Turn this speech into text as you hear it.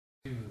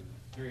2,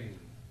 3.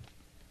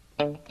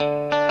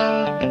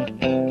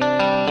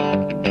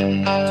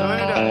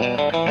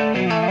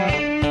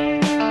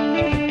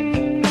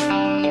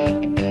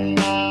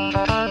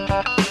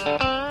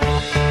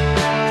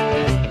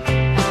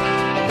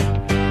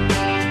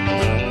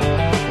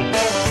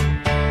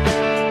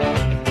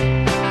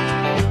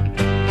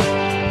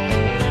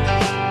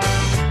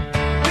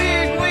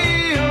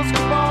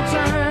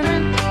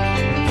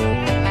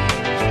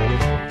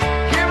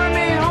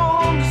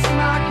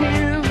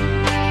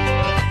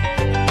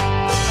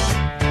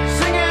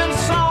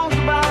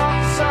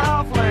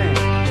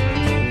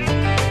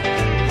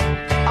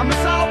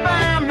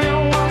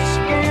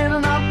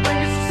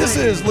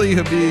 This is Lee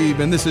Habib,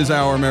 and this is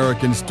Our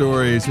American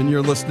Stories, and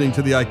you're listening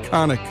to the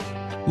iconic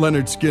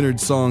Leonard Skinner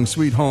song,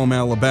 Sweet Home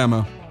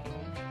Alabama.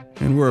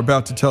 And we're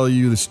about to tell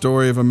you the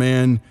story of a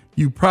man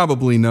you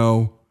probably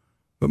know,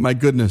 but my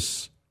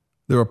goodness,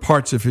 there are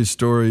parts of his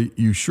story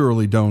you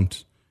surely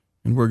don't,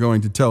 and we're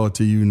going to tell it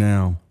to you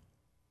now.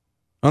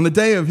 On the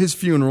day of his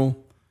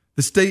funeral,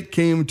 the state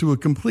came to a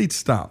complete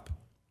stop.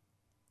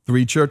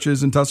 3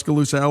 churches in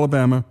Tuscaloosa,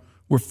 Alabama,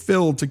 were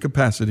filled to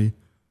capacity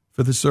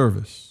for the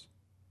service.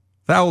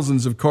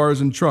 Thousands of cars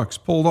and trucks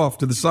pulled off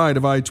to the side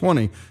of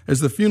I-20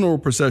 as the funeral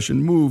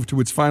procession moved to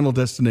its final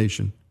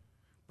destination,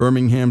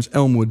 Birmingham's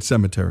Elmwood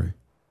Cemetery.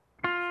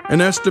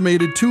 An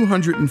estimated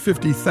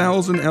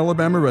 250,000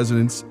 Alabama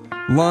residents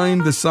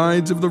lined the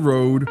sides of the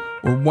road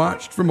or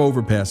watched from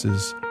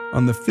overpasses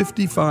on the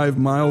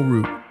 55-mile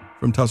route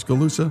from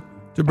Tuscaloosa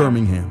to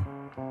Birmingham,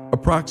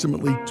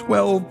 approximately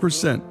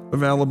 12%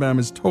 of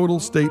Alabama's total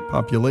state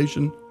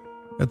population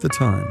at the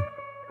time.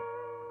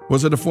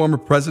 Was it a former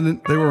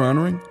president they were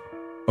honoring?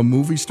 A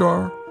movie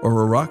star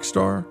or a rock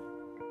star?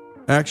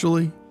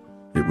 Actually,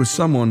 it was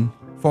someone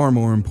far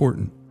more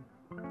important.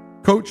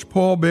 Coach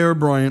Paul Bear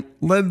Bryant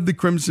led the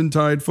Crimson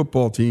Tide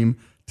football team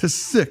to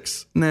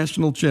 6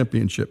 national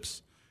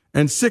championships,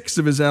 and 6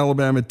 of his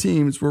Alabama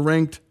teams were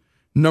ranked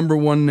number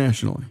 1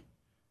 nationally.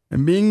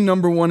 And being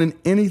number 1 in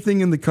anything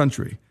in the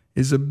country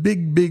is a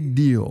big, big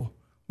deal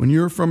when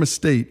you're from a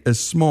state as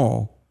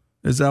small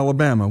as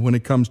Alabama when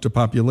it comes to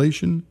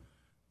population,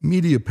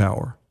 media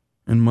power,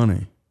 and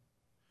money.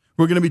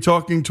 We're going to be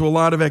talking to a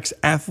lot of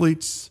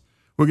ex-athletes.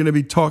 We're going to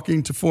be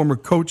talking to former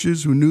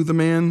coaches who knew the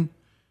man.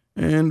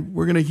 And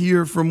we're going to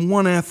hear from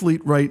one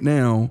athlete right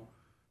now,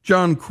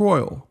 John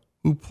Croyle,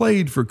 who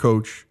played for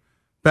Coach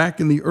back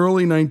in the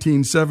early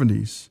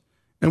 1970s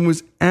and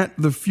was at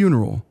the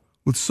funeral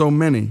with so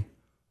many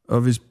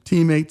of his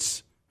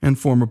teammates and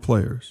former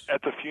players.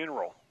 At the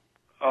funeral,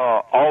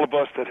 all of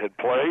us that had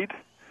played,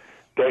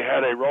 they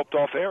had a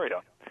roped-off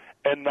area,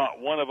 and not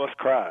one of us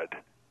cried.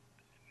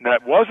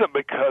 That wasn't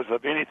because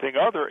of anything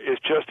other. It's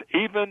just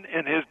even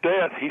in his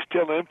death, he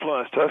still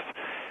influenced us,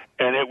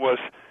 and it was,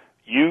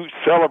 you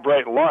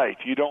celebrate life.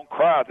 You don't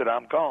cry that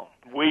I'm gone.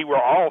 We were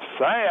all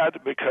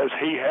sad because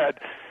he had,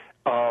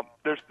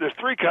 there's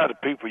 3 kinds of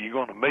people you're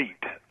going to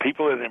meet.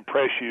 People that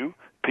impress you,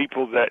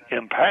 people that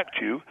impact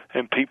you,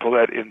 and people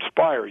that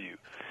inspire you.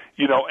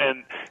 You know,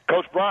 and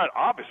Coach Bryant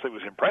obviously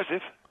was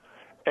impressive,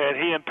 and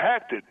he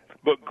impacted.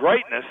 But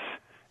greatness,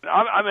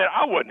 I mean,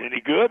 I wasn't any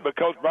good, but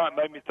Coach Bryant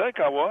made me think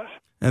I was.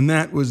 And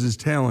that was his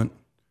talent.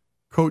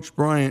 Coach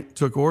Bryant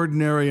took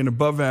ordinary and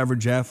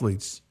above-average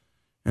athletes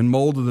and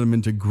molded them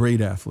into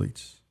great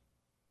athletes.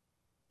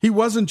 He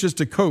wasn't just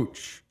a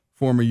coach,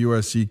 former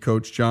USC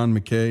coach John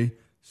McKay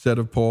said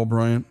of Paul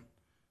Bryant,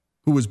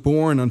 who was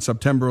born on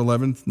September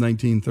 11th,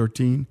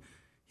 1913.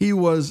 He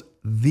was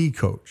the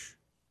coach.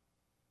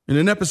 In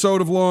an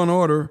episode of Law &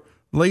 Order,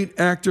 late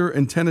actor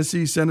and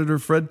Tennessee Senator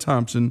Fred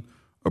Thompson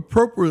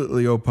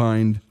appropriately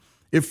opined,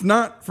 if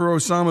not for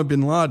Osama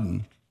bin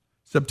Laden,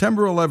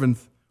 September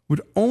 11th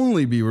would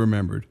only be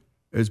remembered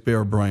as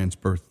Bear Bryant's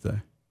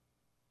birthday.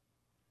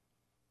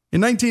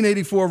 In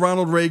 1984,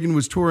 Ronald Reagan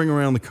was touring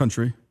around the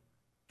country,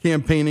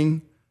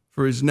 campaigning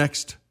for his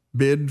next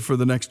bid for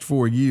the next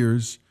 4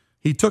 years.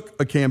 He took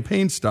a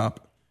campaign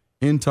stop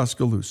in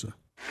Tuscaloosa.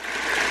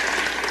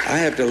 I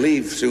have to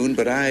leave soon,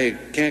 but I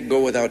can't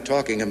go without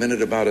talking a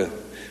minute about a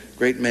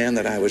great man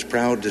that I was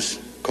proud to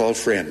call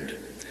friend,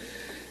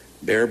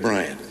 Bear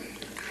Bryant.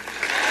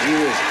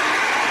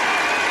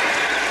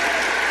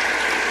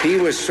 He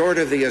was sort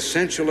of the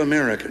essential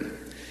American.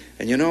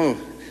 And you know,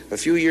 a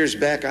few years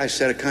back, I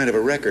set a kind of a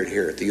record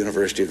here at the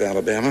University of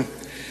Alabama.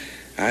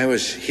 I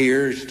was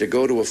here to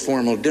go to a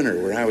formal dinner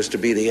where I was to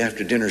be the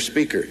after-dinner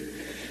speaker.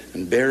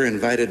 And Bear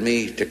invited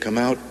me to come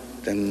out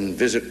and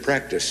visit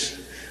practice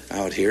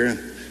out here,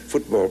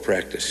 football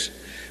practice.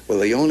 Well,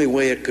 the only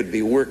way it could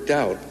be worked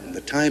out,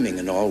 the timing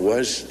and all,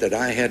 was that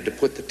I had to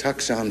put the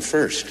tux on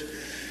first.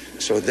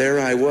 So there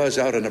I was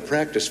out on a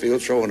practice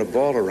field throwing a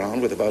ball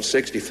around with about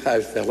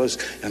 65 fellas,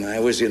 and I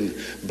was in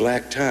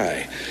black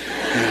tie.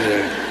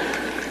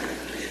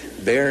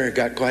 And Bear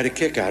got quite a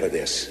kick out of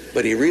this,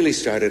 but he really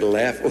started to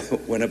laugh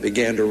when it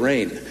began to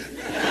rain.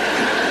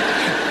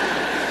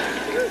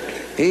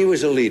 He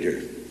was a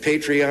leader,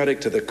 patriotic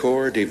to the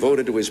core,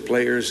 devoted to his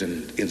players,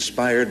 and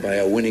inspired by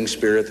a winning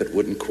spirit that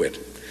wouldn't quit.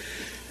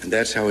 And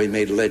that's how he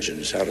made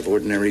legends out of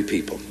ordinary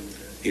people.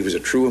 He was a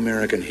true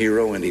American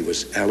hero, and he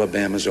was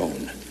Alabama's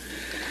own.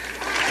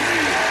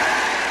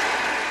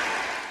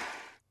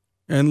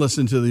 And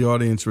listen to the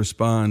audience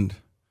respond,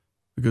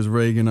 because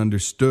Reagan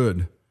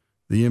understood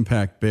the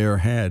impact Bear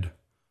had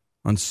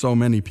on so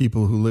many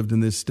people who lived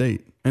in this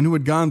state and who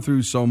had gone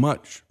through so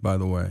much, by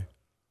the way.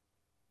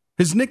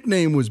 His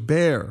nickname was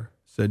Bear,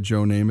 said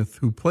Joe Namath,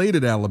 who played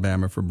at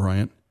Alabama for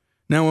Bryant.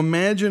 Now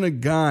imagine a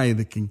guy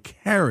that can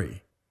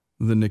carry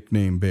the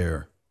nickname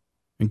Bear.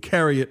 And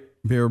carry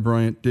it, Bear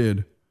Bryant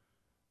did.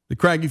 The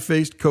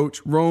craggy-faced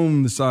coach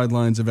roamed the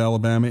sidelines of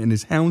Alabama in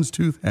his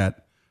houndstooth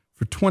hat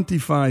for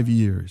 25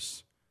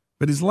 years.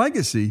 But his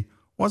legacy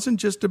wasn't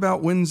just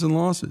about wins and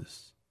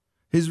losses.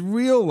 His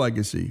real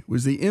legacy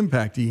was the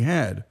impact he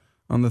had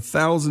on the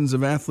thousands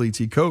of athletes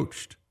he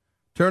coached,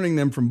 turning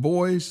them from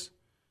boys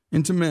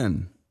into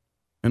men,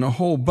 and a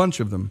whole bunch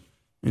of them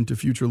into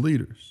future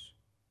leaders.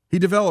 He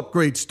developed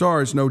great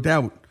stars, no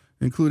doubt,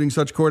 including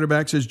such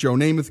quarterbacks as Joe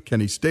Namath,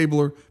 Kenny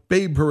Stabler,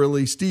 Babe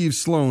Parilli, Steve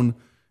Sloan,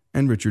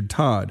 and Richard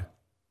Todd.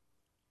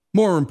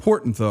 More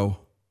important, though,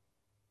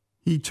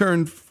 he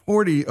turned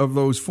 40 of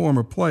those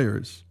former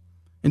players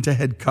into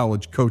head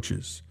college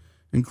coaches,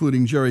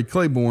 including Jerry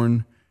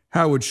Claiborne,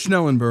 Howard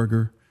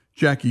Schnellenberger,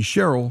 Jackie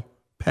Sherrill,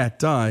 Pat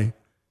Dye,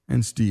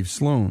 and Steve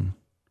Sloan.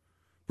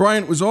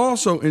 Bryant was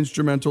also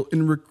instrumental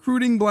in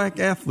recruiting black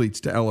athletes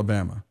to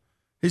Alabama.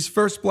 His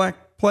first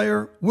black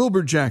player,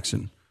 Wilbur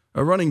Jackson,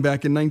 a running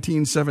back in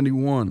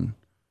 1971.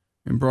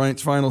 In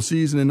Bryant's final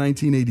season in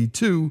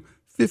 1982,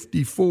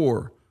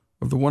 54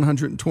 of the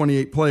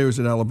 128 players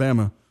at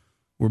Alabama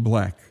were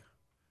black.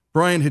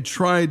 Bryant had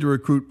tried to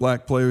recruit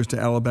black players to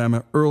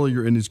Alabama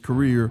earlier in his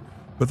career,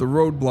 but the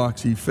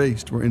roadblocks he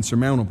faced were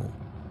insurmountable.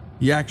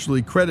 He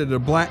actually credited a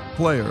black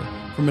player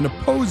from an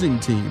opposing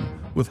team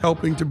with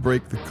helping to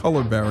break the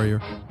color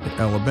barrier at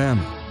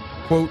Alabama.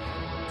 Quote,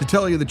 "To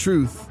tell you the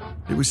truth,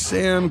 it was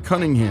Sam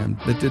Cunningham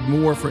that did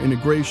more for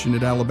integration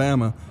at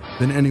Alabama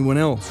than anyone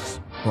else,"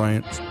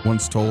 Bryant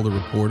once told a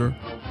reporter.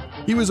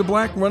 "He was a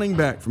black running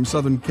back from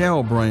Southern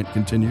Cal," Bryant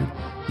continued.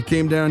 "He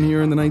came down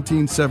here in the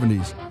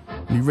 1970s,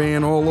 and he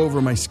ran all over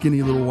my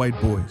skinny little white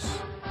boys.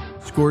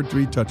 Scored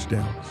 3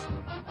 touchdowns.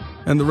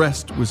 And the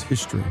rest was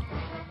history."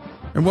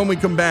 And when we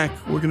come back,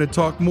 we're going to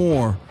talk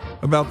more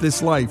about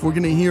this life. We're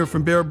going to hear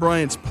from Bear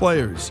Bryant's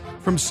players,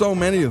 from so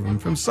many of them,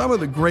 from some of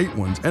the great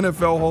ones,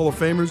 NFL Hall of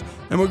Famers,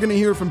 and we're going to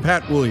hear from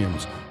Pat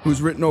Williams,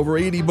 who's written over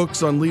 80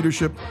 books on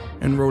leadership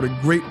and wrote a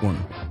great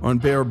one on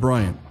Bear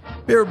Bryant.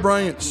 Bear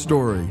Bryant's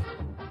story,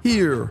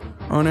 here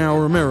on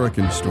Our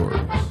American Stories.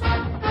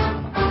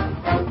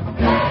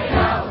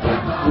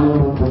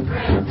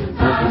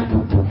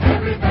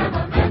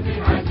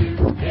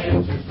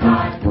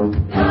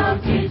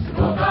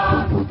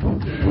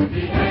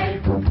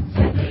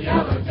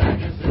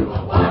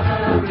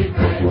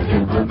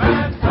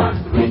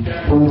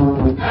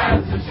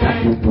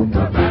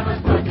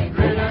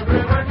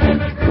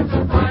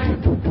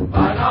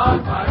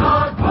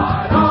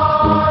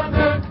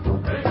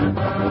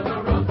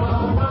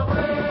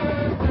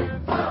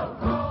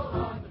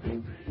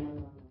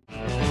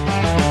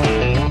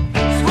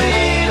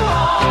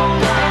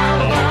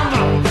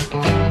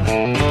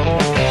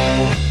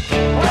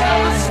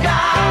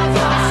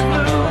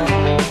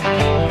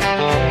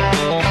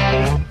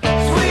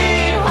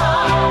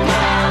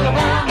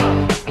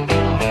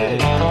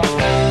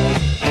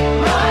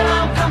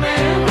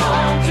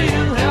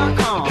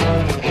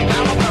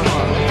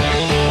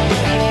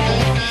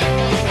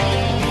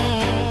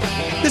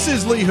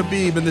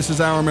 And this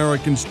is Our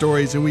American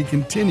Stories, and we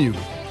continue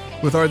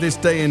with our This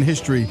Day in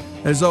History,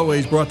 as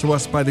always brought to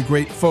us by the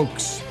great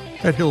folks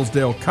at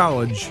Hillsdale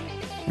College.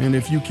 And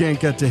if you can't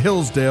get to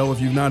Hillsdale,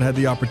 if you've not had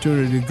the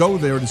opportunity to go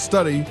there to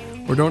study,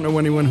 or don't know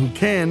anyone who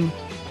can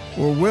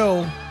or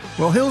will,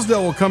 well,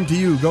 Hillsdale will come to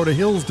you. Go to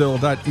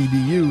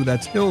hillsdale.edu,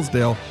 that's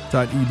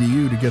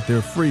hillsdale.edu, to get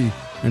their free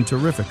and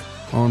terrific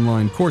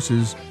online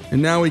courses.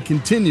 And now we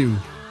continue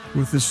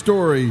with the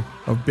story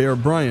of Bear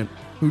Bryant,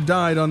 who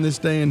died on this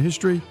day in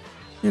history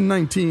in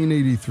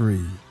 1983.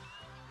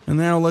 And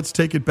now let's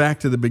take it back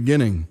to the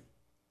beginning.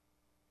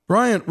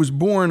 Bryant was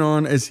born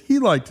on, as he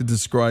liked to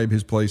describe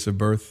his place of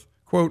birth,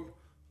 quote,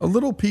 "a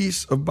little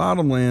piece of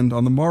bottomland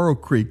on the Morrow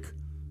Creek,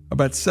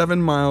 about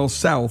 7 miles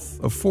south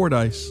of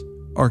Fordyce,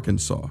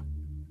 Arkansas."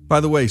 By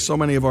the way, so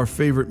many of our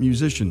favorite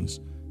musicians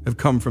have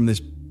come from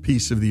this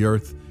piece of the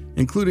earth,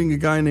 including a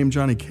guy named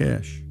Johnny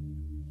Cash.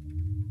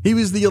 He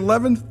was the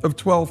 11th of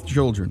 12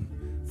 children,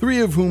 3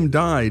 of whom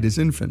died as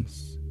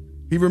infants.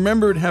 He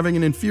remembered having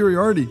an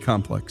inferiority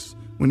complex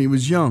when he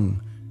was young,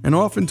 and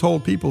often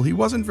told people he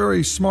wasn't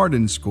very smart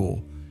in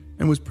school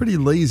and was pretty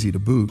lazy to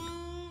boot.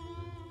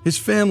 His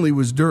family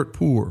was dirt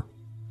poor.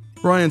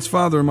 Bryant's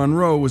father,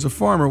 Monroe, was a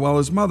farmer, while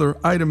his mother,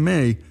 Ida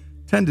May,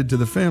 tended to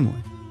the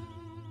family.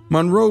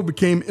 Monroe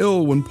became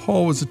ill when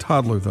Paul was a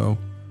toddler, though,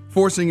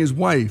 forcing his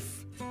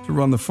wife to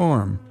run the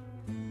farm.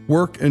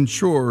 Work and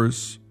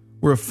chores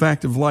were a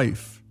fact of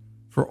life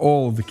for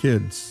all of the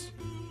kids.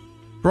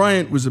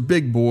 Bryant was a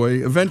big boy,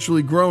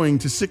 eventually growing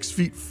to 6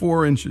 feet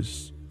 4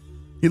 inches.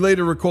 He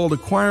later recalled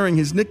acquiring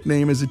his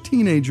nickname as a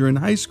teenager in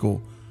high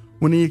school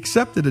when he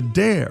accepted a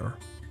dare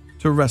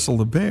to wrestle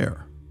the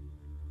bear.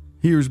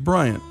 Here's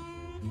Bryant.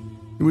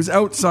 It was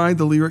outside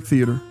the Lyric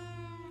Theater.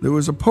 There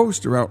was a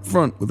poster out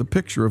front with a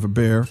picture of a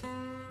bear,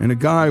 and a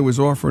guy was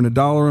offering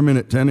 $1 a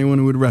minute to anyone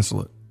who would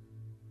wrestle it.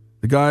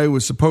 The guy who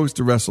was supposed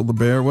to wrestle the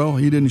bear, well,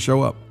 he didn't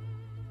show up,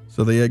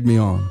 so they egged me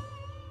on.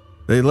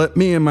 They let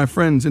me and my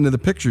friends into the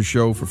picture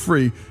show for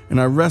free, and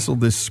I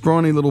wrestled this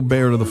scrawny little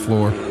bear to the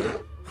floor.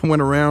 I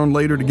went around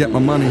later to get my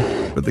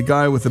money, but the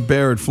guy with the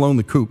bear had flown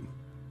the coop.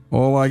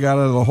 All I got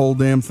out of the whole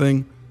damn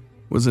thing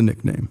was a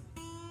nickname.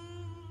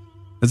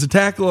 As a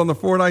tackle on the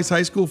Fordyce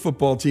High School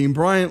football team,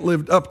 Bryant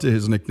lived up to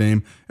his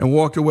nickname and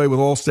walked away with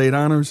all-state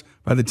honors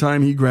by the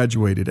time he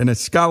graduated and a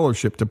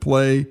scholarship to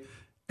play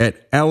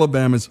at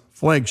Alabama's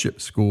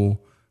flagship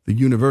school, the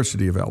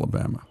University of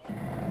Alabama.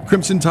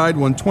 Crimson Tide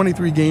won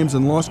 23 games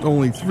and lost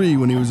only 3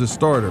 when he was a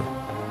starter.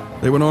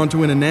 They went on to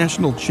win a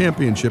national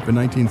championship in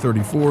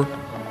 1934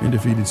 and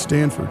defeated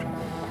Stanford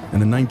in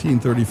the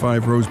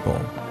 1935 Rose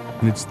Bowl.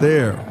 And it's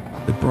there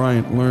that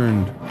Bryant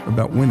learned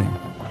about winning.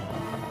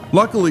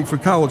 Luckily for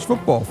college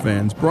football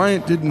fans,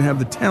 Bryant didn't have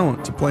the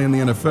talent to play in the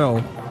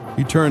NFL.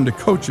 He turned to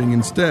coaching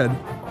instead,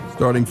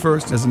 starting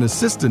first as an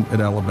assistant at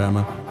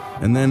Alabama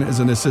and then as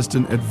an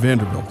assistant at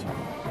Vanderbilt.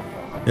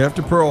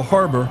 After Pearl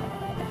Harbor,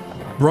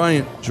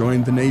 Bryant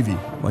joined the Navy,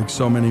 like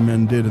so many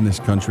men did in this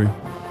country.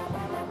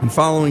 And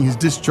following his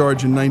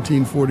discharge in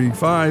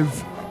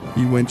 1945,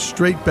 he went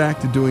straight back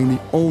to doing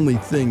the only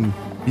thing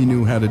he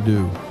knew how to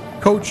do,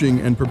 coaching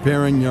and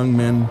preparing young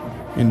men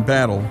in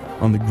battle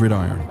on the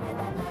gridiron.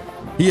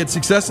 He had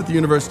success at the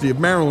University of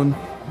Maryland,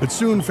 but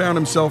soon found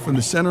himself in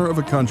the center of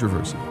a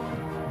controversy.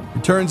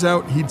 It turns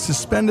out he'd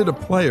suspended a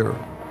player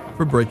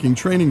for breaking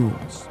training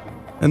rules.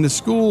 And the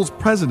school's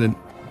president,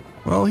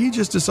 well, he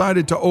just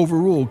decided to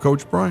overrule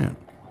Coach Bryant.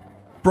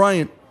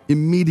 Bryant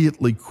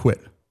immediately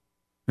quit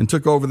and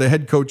took over the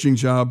head coaching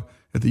job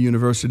at the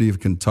University of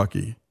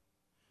Kentucky.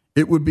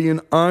 It would be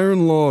an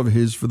iron law of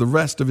his for the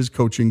rest of his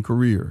coaching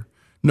career.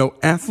 No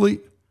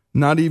athlete,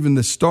 not even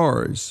the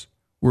stars,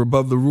 were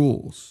above the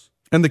rules.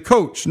 And the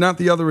coach, not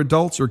the other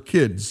adults or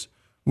kids,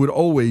 would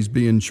always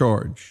be in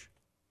charge.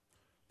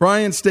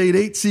 Bryant stayed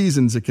 8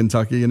 seasons at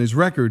Kentucky, and his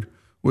record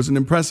was an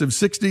impressive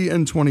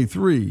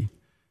 60-23.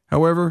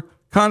 However,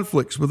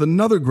 conflicts with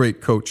another great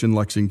coach in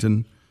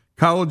Lexington,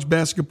 college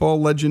basketball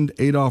legend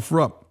Adolph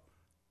Rupp,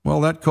 well,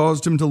 that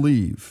caused him to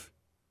leave.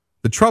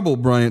 The trouble,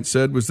 Bryant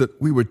said, was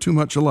that we were too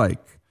much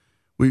alike.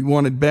 We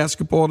wanted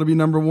basketball to be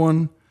number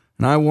one,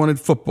 and I wanted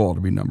football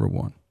to be number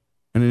one.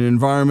 And in an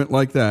environment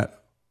like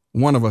that,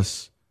 one of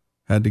us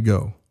had to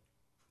go.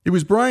 It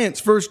was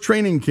Bryant's first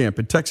training camp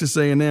at Texas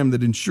A&M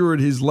that ensured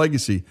his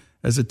legacy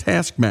as a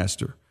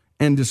taskmaster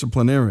and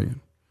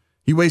disciplinarian.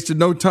 He wasted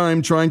no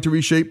time trying to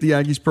reshape the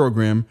Aggies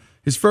program.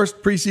 His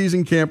first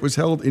preseason camp was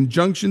held in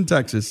Junction,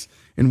 Texas,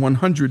 in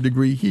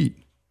 100-degree heat.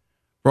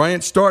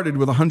 Bryant started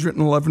with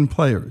 111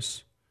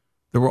 players.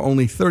 There were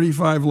only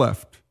 35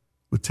 left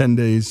with 10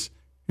 days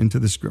into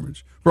the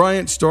scrimmage.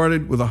 Bryant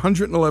started with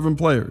 111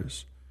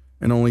 players,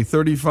 and only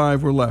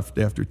 35 were left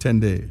after 10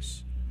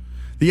 days.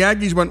 The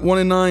Aggies went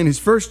 1-9 his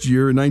first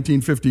year in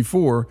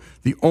 1954,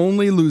 the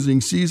only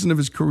losing season of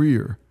his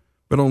career.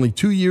 But only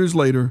 2 years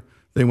later,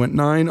 they went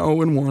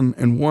 9-0-1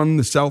 and won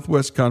the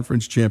Southwest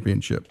Conference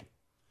Championship.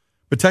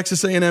 But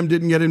Texas A&M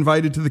didn't get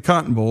invited to the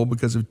Cotton Bowl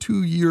because of a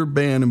 2-year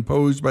ban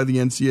imposed by the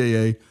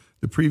NCAA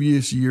the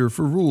previous year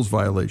for rules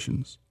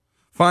violations.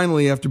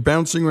 Finally, after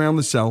bouncing around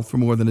the South for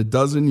more than a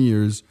dozen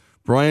years,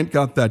 Bryant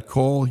got that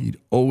call he'd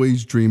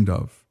always dreamed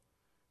of,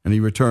 and he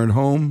returned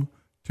home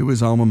to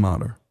his alma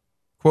mater.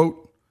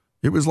 Quote,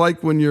 "It was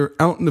like when you're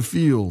out in the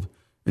field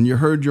and you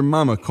heard your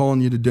mama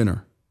calling you to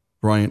dinner,"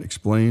 Bryant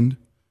explained,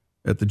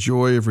 at the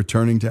joy of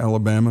returning to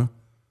Alabama.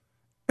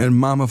 And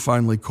mama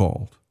finally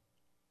called.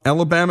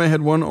 Alabama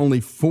had won only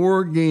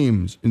 4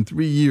 games in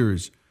 3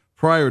 years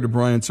prior to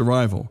Bryant's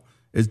arrival,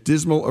 as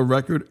dismal a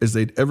record as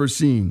they'd ever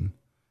seen.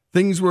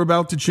 Things were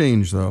about to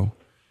change, though.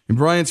 In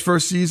Bryant's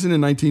first season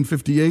in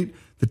 1958,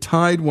 the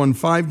Tide won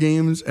 5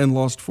 games and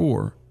lost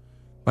 4.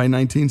 By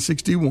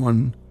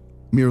 1961,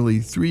 merely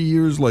 3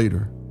 years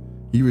later,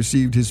 he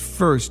received his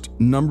first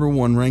number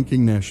 1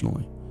 ranking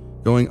nationally,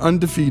 going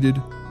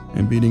undefeated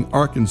and beating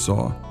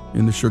Arkansas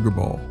in the Sugar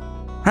Bowl.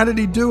 How did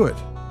he do it?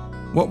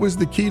 What was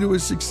the key to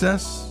his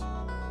success?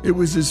 It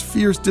was his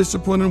fierce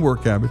discipline and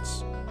work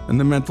habits, and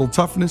the mental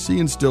toughness he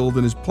instilled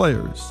in his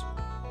players,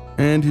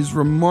 and his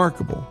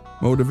remarkable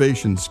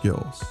motivation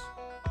skills.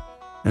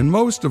 And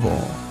most of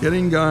all,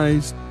 getting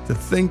guys to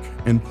think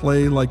and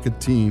play like a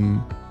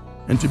team,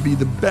 and to be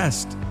the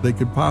best they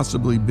could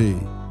possibly be.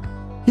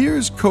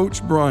 Here's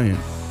Coach Bryant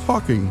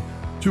talking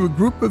to a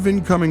group of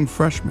incoming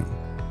freshmen,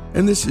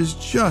 and this is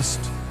just,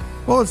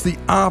 well, it's the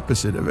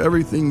opposite of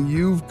everything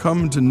you've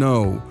come to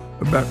know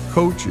about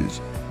coaches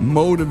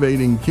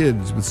motivating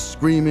kids with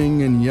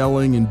screaming and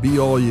yelling and be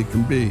all you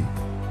can be.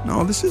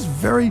 No, this is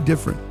very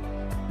different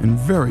and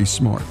very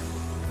smart.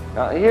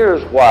 Now,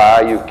 here's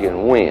why you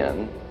can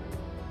win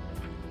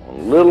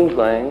on little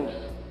things,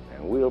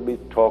 and we'll be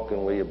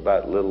talking with you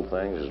about little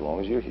things as long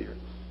as you're here.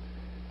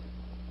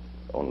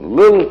 on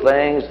little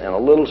things and a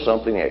little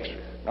something extra.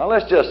 Now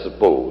let's just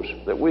suppose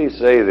that we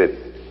say that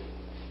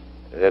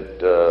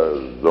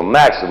the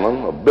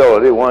maximum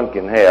ability one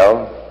can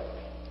have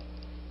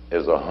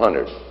is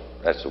 100.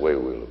 That's the way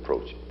we'll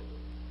approach it.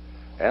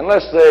 And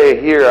let's say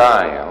here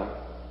I am,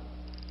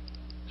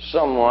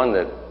 someone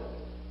that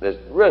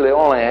really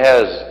only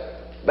has,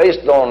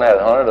 based on that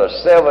 100, a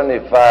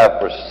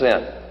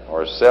 75%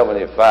 or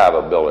 75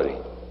 ability.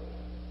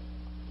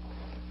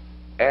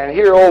 And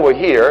here over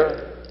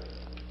here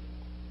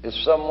is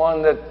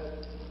someone that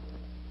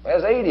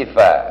has 85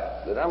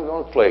 that I'm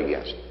going to play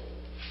against.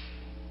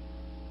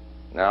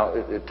 Now,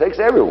 it takes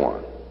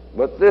everyone,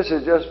 but this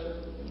is just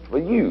for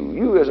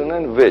you as an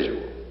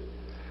individual.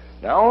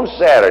 Now, on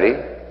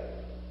Saturday,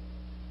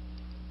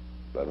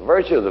 by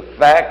virtue of the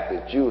fact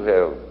that you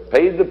have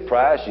paid the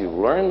price, you've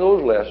learned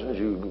those lessons,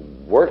 you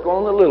work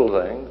on the little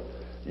things,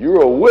 you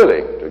are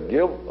willing to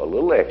give a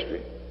little extra.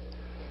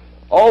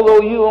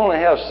 Although you only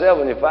have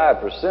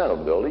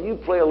 75% ability, you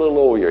play a little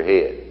over your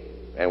head,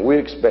 and we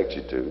expect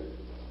you to.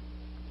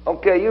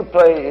 Okay, you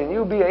play, and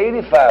you'll be an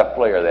 85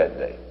 player that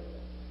day.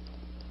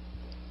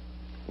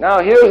 Now,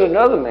 here's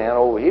another man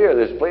over here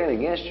that's playing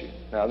against you.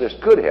 Now, this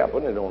could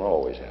happen. It don't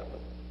always happen.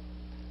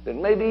 That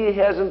maybe he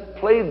hasn't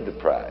played the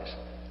prize.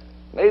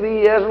 Maybe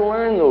he hasn't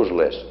learned those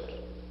lessons.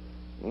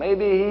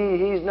 Maybe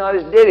he's not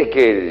as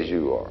dedicated as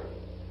you are.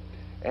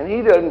 And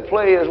he doesn't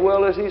play as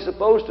well as he's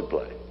supposed to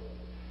play.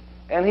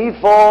 And he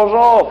falls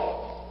off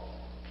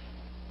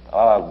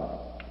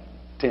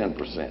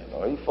 10%,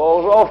 or he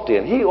falls off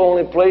 10. He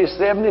only plays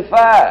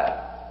 75.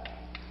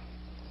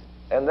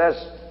 And that's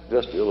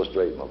just to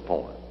illustrate my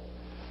point.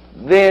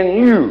 Then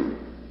you,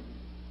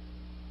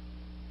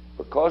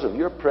 because of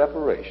your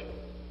preparation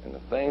and the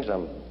things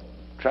I'm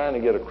trying to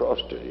get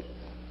across to you,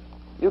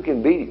 you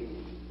can beat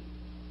him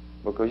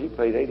because you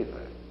played 85.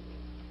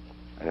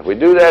 And if we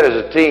do that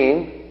as a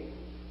team,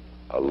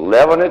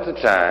 11 at a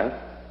time,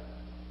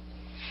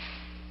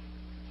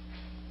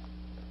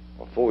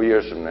 well, 4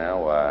 years from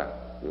now,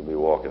 we'll be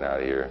walking out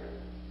of here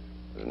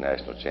as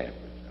national champions.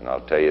 And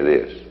I'll tell you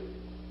this,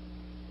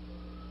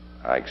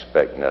 I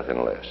expect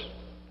nothing less.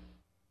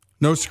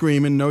 No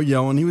screaming, no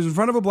yelling. He was in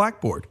front of a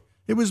blackboard.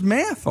 It was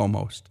math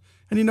almost.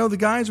 And you know, the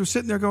guys were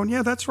sitting there going,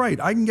 yeah, that's right.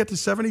 I can get to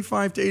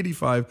 75 to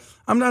 85.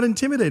 I'm not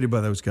intimidated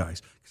by those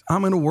guys.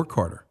 I'm going to work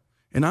harder.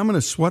 And I'm going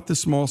to sweat the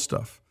small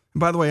stuff. And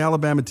by the way,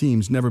 Alabama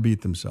teams never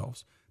beat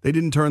themselves. They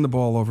didn't turn the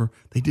ball over.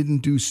 They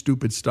didn't do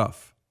stupid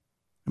stuff.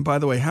 And by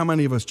the way, how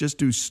many of us just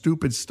do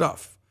stupid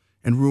stuff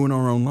and ruin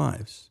our own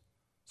lives?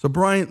 So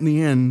Bryant, in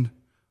the end,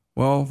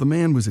 well, the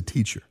man was a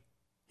teacher.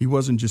 He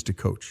wasn't just a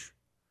coach.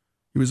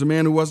 He was a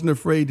man who wasn't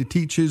afraid to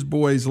teach his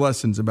boys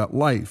lessons about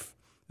life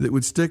that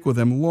would stick with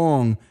them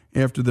long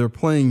after their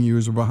playing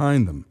years were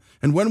behind them.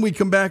 And when we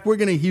come back, we're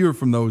going to hear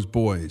from those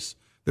boys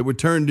that were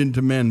turned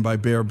into men by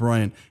Bear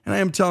Bryant. And I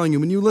am telling you,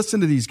 when you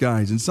listen to these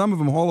guys, and some of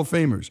them Hall of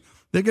Famers,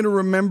 they're going to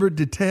remember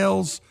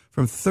details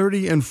from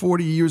 30 and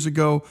 40 years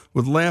ago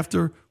with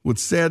laughter, with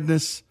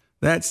sadness.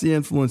 That's the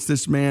influence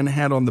this man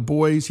had on the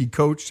boys he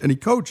coached, and he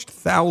coached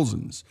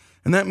thousands.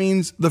 And that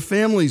means the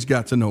families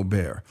got to know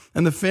Bear,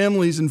 and the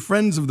families and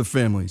friends of the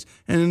families.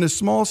 And in a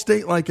small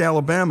state like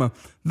Alabama,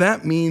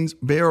 that means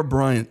Bear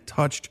Bryant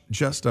touched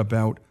just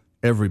about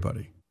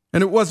everybody.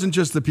 And it wasn't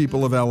just the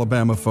people of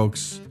Alabama,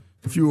 folks.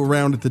 If you were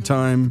around at the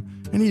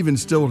time, and even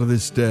still to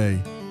this day,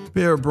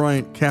 Bear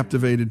Bryant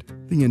captivated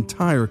the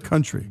entire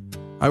country.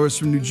 I was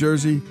from New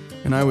Jersey,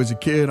 and I was a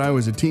kid, I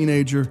was a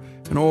teenager,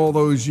 and all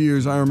those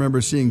years I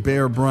remember seeing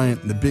Bear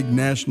Bryant in the big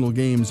national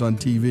games on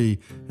TV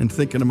and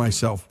thinking to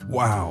myself,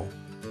 wow,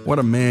 what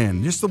a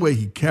man. Just the way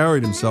he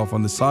carried himself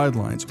on the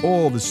sidelines,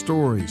 all the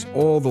stories,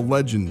 all the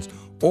legends,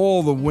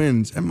 all the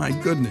wins, and my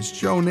goodness,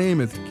 Joe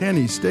Namath,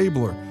 Kenny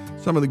Stabler,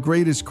 some of the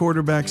greatest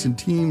quarterbacks and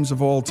teams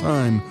of all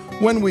time.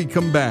 When we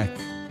come back,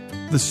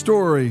 the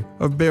story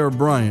of Bear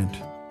Bryant,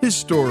 his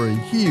story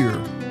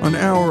here on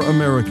Our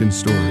American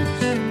Stories.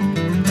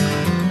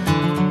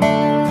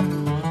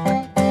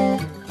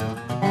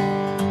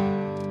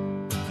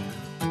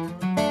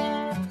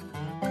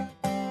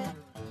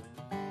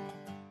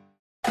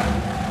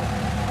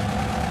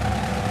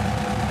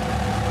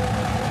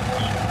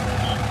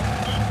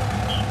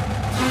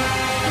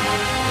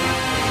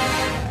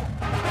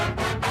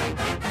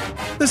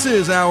 This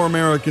is Our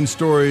American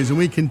Stories, and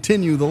we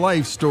continue the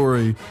life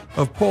story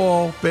of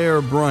Paul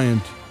Bear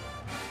Bryant,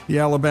 the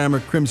Alabama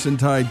Crimson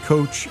Tide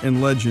coach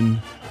and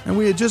legend. And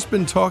we had just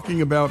been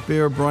talking about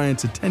Bear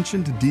Bryant's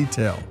attention to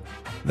detail,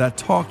 that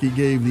talk he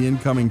gave the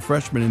incoming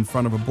freshman in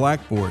front of a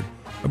blackboard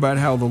about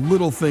how the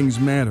little things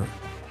matter.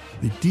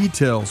 The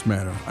details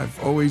matter. I've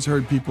always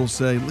heard people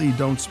say, Lee,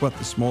 don't sweat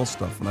the small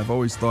stuff. And I've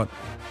always thought,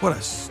 what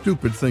a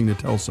stupid thing to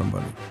tell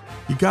somebody.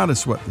 You got to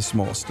sweat the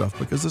small stuff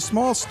because the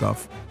small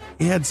stuff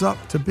adds up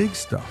to big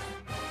stuff.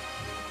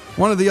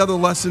 One of the other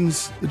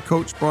lessons that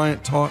Coach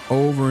Bryant taught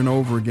over and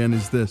over again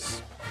is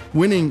this: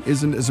 winning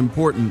isn't as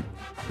important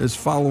as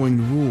following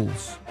the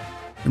rules.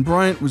 And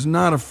Bryant was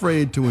not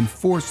afraid to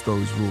enforce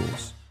those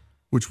rules,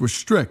 which were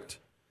strict.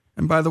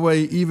 And by the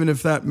way, even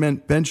if that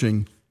meant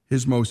benching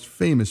his most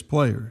famous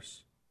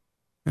players.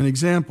 An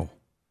example,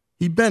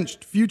 he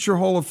benched future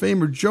Hall of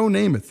Famer Joe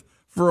Namath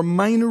for a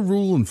minor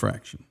rule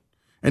infraction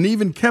and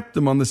even kept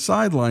him on the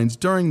sidelines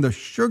during the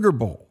Sugar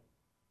Bowl.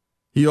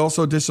 He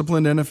also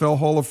disciplined NFL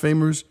Hall of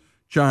Famers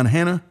John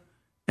Hannah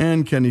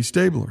and Kenny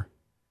Stabler.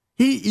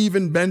 He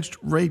even benched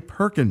Ray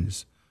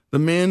Perkins, the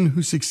man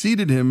who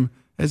succeeded him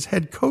as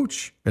head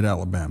coach at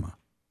Alabama.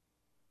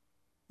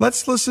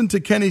 Let's listen to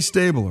Kenny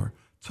Stabler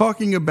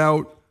talking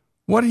about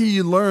what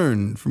he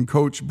learned from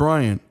Coach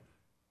Bryant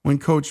when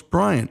Coach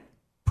Bryant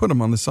put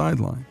him on the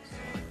sideline.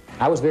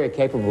 I was very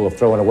capable of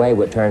throwing away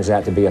what turns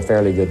out to be a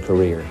fairly good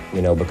career,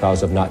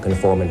 because of not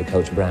conforming to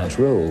Coach Bryant's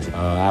rules.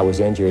 I was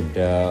injured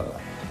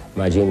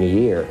my junior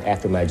year.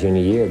 After my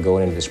junior year,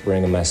 going into the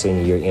spring of my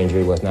senior year,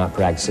 injury, was not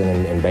practicing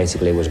and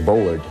basically was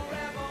bored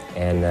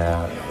and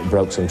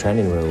broke some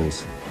training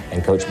rules.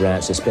 And Coach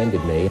Bryant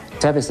suspended me. The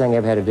toughest thing I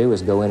ever had to do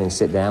was go in and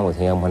sit down with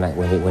him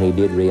when he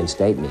did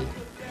reinstate me.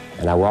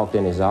 And I walked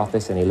in his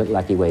office, and he looked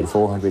like he weighed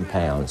 400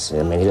 pounds.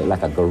 I mean, he looked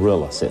like a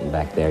gorilla sitting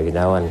back there,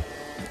 and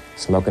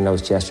smoking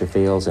those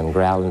Chesterfields and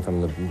growling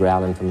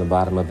from the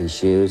bottom of his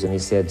shoes. And he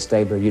said,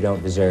 "Stabler, you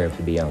don't deserve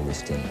to be on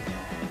this team."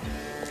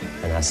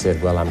 And I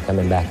said, "Well, I'm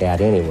coming back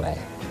out anyway."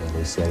 And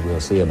he said, "We'll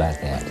see about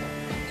that."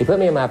 He put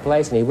me in my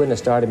place, and he wouldn't have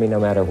started me no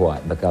matter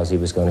what, because he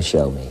was going to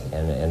show me,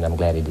 and I'm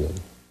glad he did.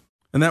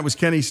 And that was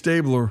Kenny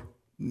Stabler.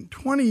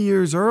 20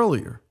 years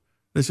earlier,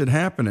 this had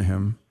happened to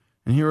him,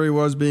 and here he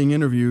was being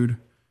interviewed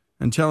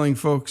and telling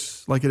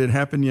folks like it had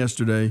happened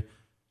yesterday,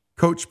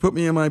 "Coach put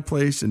me in my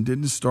place and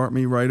didn't start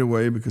me right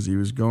away because he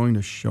was going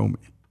to show me."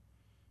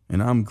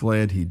 And I'm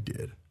glad he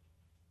did.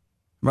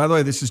 By the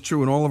way, this is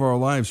true in all of our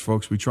lives,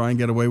 folks. We try and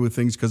get away with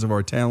things because of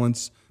our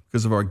talents,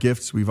 because of our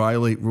gifts. We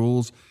violate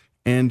rules,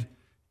 and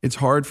it's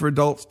hard for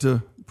adults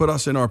to put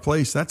us in our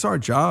place. That's our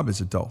job as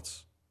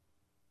adults.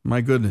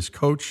 My goodness,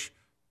 Coach,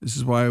 this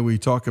is why we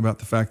talk about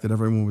the fact that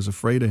everyone was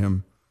afraid of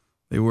him.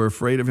 They were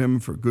afraid of him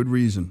for good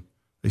reason.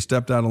 They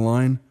stepped out of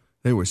line.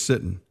 They were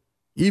sitting.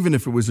 Even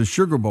if it was a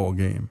Sugar Bowl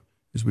game,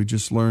 as we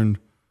just learned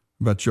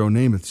about Joe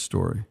Namath's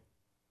story.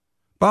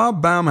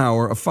 Bob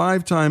Baumhauer, a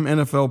 5-time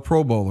NFL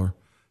Pro Bowler,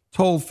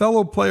 told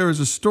fellow players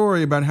a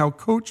story about how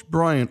Coach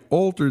Bryant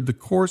altered the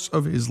course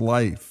of his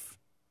life.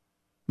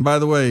 And by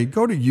the way,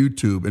 go to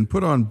YouTube and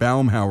put on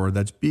Baumhauer,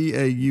 that's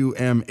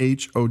Baumhower,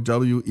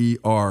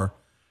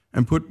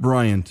 and put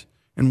Bryant,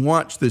 and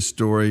watch this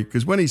story,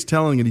 because when he's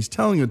telling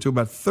it to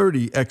about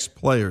 30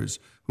 ex-players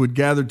who had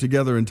gathered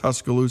together in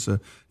Tuscaloosa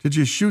to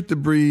just shoot the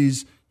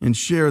breeze and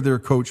share their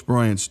Coach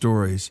Bryant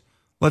stories.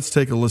 Let's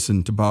take a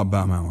listen to Bob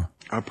Baumhauer.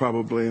 I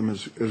probably am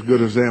as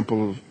good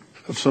example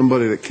of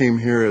somebody that came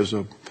here as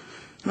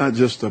not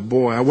just a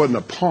boy. I wasn't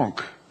a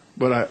punk,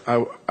 but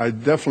I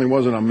definitely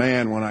wasn't a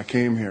man when I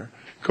came here.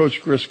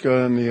 Coach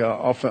Griska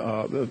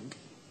and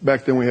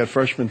back then we had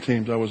freshman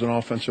teams. I was an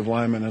offensive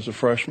lineman as a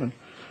freshman.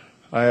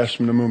 I asked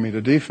him to move me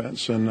to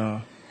defense,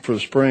 and for the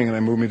spring, and they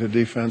moved me to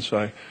defense.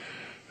 I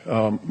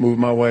moved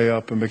my way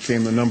up and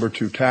became the number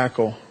 2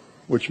 tackle,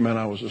 which meant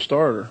I was a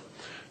starter.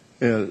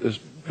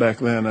 Back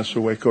then, that's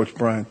the way Coach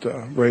Bryant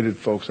rated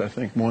folks, I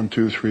think, 1,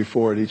 2, 3,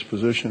 4 at each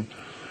position.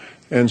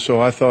 And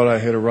so I thought I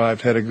had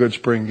arrived, had a good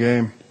spring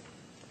game,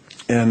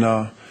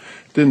 and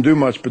didn't do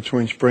much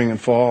between spring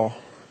and fall,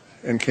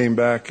 and came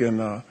back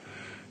and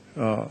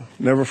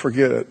never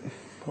forget it.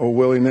 Old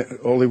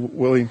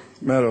Willie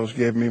Meadows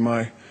gave me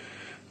my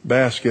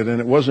basket,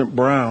 and it wasn't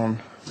brown.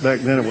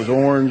 Back then it was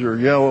orange or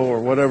yellow or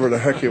whatever the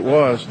heck it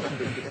was.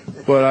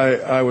 But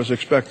I was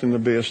expecting to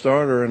be a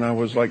starter, and I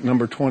was like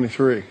number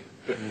 23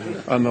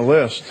 on the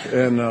list.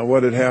 And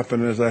what had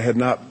happened is I had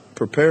not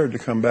prepared to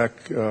come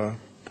back.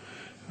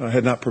 I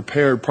had not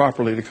prepared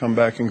properly to come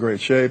back in great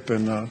shape,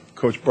 and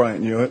Coach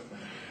Bryant knew it.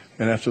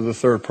 And after the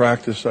 3rd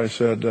practice, I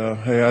said,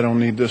 "Hey, I don't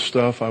need this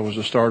stuff. I was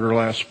a starter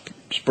last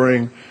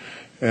spring,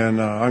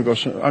 and I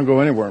can go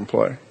anywhere and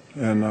play."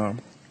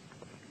 And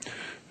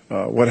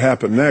what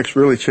happened next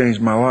really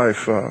changed my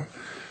life.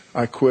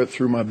 I quit,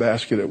 threw my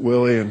basket at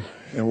Willie,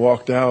 and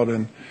walked out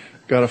and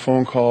got a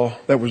phone call.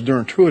 That was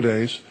during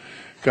two-a-days.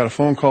 Got a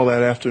phone call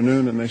that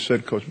afternoon, and they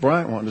said Coach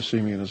Bryant wanted to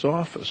see me in his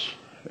office.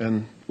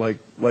 And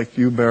like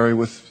you, Barry,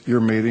 with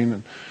your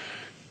meeting,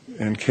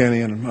 and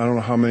Kenny, and I don't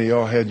know how many of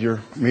y'all had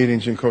your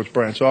meetings in Coach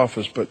Bryant's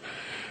office, but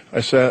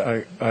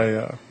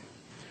I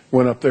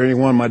went up there, and he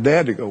wanted my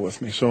dad to go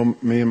with me. So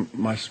me and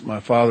my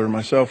father and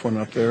myself went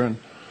up there, and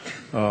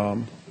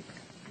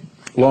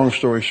long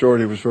story short,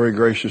 he was very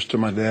gracious to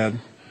my dad,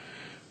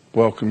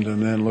 welcomed him,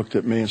 then looked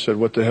at me and said,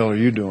 "What the hell are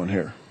you doing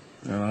here?"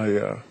 And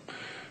I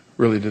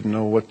really didn't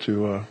know what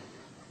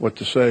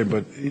to say,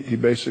 but he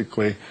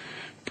basically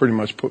pretty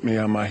much put me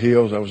on my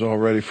heels. I was all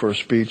ready for a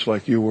speech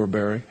like you were,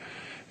 Barry.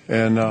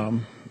 And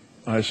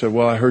I said,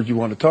 "Well, I heard you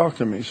want to talk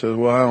to me." He said,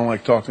 "Well, I don't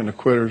like talking to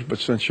quitters, but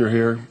since you're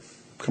here,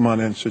 come on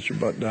in, sit your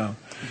butt down."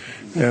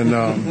 And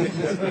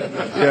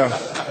yeah,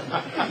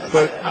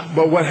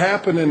 but what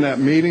happened in that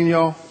meeting,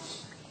 y'all?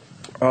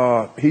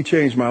 He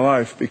changed my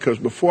life, because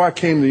before I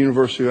came to the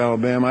University of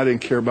Alabama, I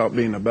didn't care about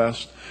being the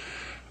best.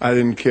 I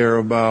didn't care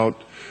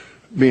about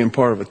being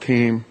part of a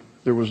team.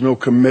 There was no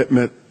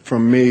commitment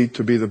from me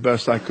to be the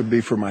best I could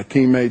be for my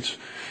teammates.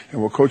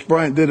 And what Coach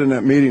Bryant did in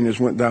that meeting is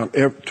went down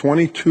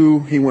 22.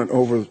 He went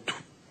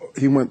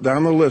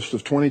down the list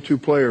of 22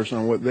 players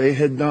on what they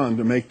had done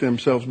to make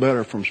themselves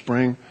better from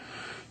spring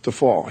to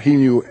fall. He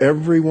knew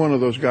every one of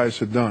those guys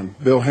had done.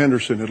 Bill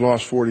Henderson had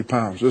lost 40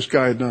 pounds. This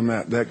guy had done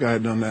that. That guy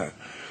had done that.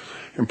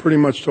 And pretty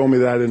much told me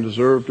that I didn't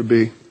deserve to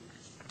be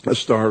a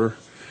starter.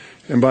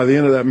 And by the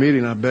end of that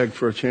meeting, I begged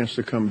for a chance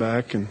to come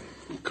back. And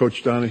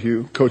Coach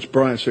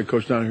Bryant said,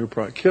 Coach Donahue will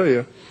probably kill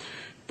you,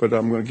 but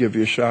I'm going to give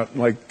you a shot.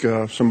 Like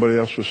somebody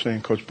else was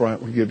saying, Coach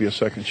Bryant will give you a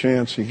second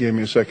chance. He gave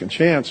me a second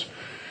chance.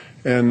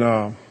 And,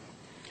 I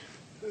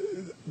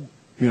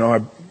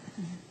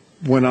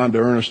went on to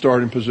earn a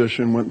starting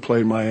position, went and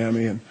played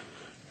Miami,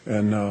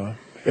 and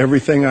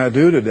everything I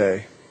do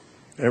today,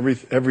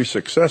 every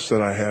success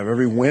that I have,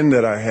 every win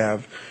that I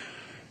have,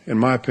 in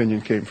my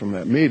opinion, came from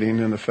that meeting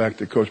and the fact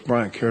that Coach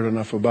Bryant cared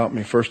enough about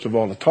me, first of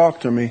all, to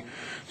talk to me,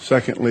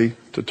 secondly,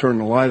 to turn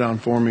the light on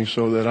for me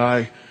so that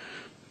I,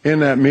 in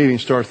that meeting,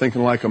 start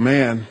thinking like a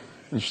man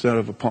instead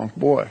of a punk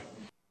boy.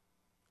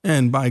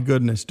 And by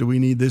goodness, do we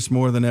need this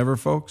more than ever,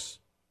 folks?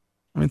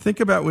 I mean, think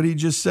about what he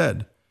just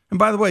said. And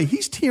by the way,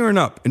 he's tearing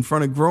up in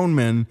front of grown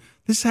men.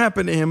 This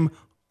happened to him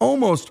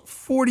almost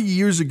 40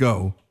 years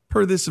ago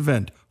per this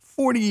event.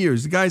 40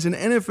 years. The guy's an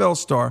NFL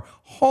star,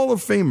 Hall of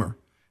Famer.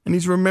 And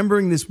he's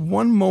remembering this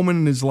one moment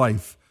in his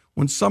life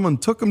when someone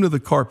took him to the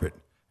carpet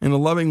in a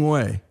loving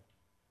way.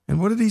 And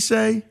what did he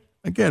say?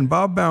 Again,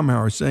 Bob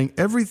Baumhauer saying,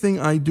 everything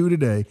I do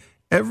today,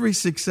 every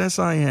success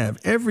I have,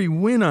 every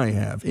win I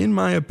have, in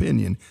my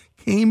opinion,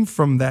 came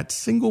from that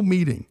single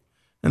meeting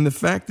and the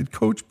fact that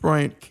Coach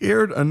Bryant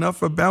cared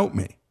enough about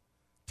me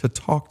to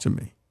talk to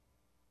me.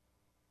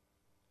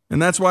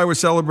 And that's why we're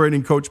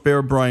celebrating Coach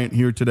Bear Bryant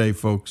here today,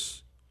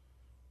 folks.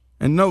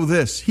 And know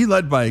this, he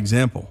led by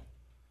example.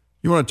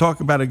 You want to talk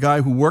about a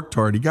guy who worked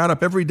hard. He got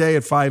up every day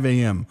at 5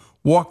 a.m.,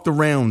 walked the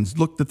rounds,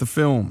 looked at the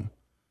film.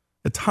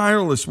 A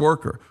tireless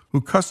worker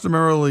who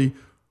customarily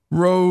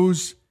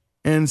rose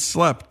and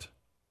slept.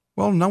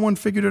 Well, no one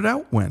figured it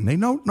out when. They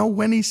don't know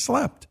when he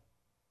slept.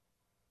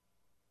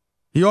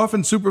 He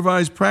often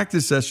supervised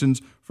practice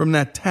sessions from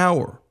that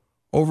tower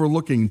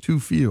overlooking two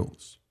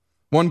fields,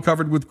 one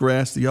covered with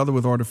grass, the other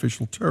with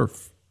artificial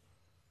turf.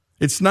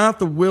 It's not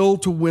the will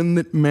to win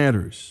that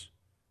matters.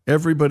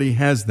 Everybody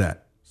has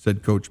that,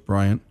 said Coach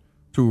Bryant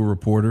to a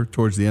reporter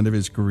towards the end of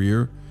his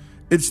career.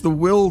 It's the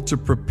will to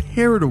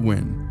prepare to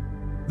win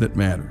that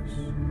matters.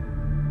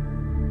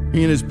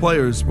 He and his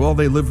players, well,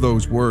 they live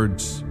those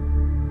words.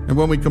 And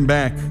when we come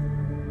back,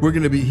 we're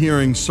going to be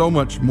hearing so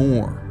much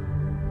more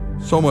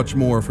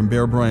from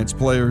Bear Bryant's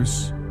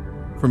players,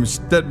 from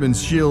Stedman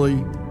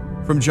Shealy,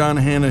 from John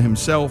Hanna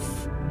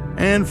himself,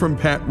 and from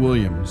Pat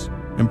Williams.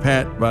 And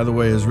Pat, by the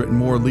way, has written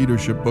more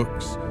leadership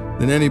books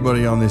than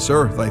anybody on this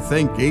earth, I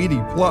think, 80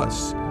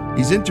 plus.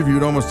 He's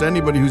interviewed almost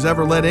anybody who's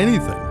ever led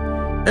anything.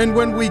 And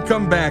when we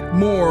come back,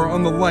 more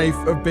on the life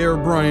of Bear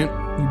Bryant,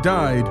 who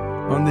died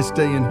on this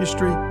day in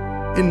history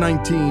in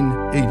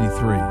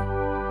 1983.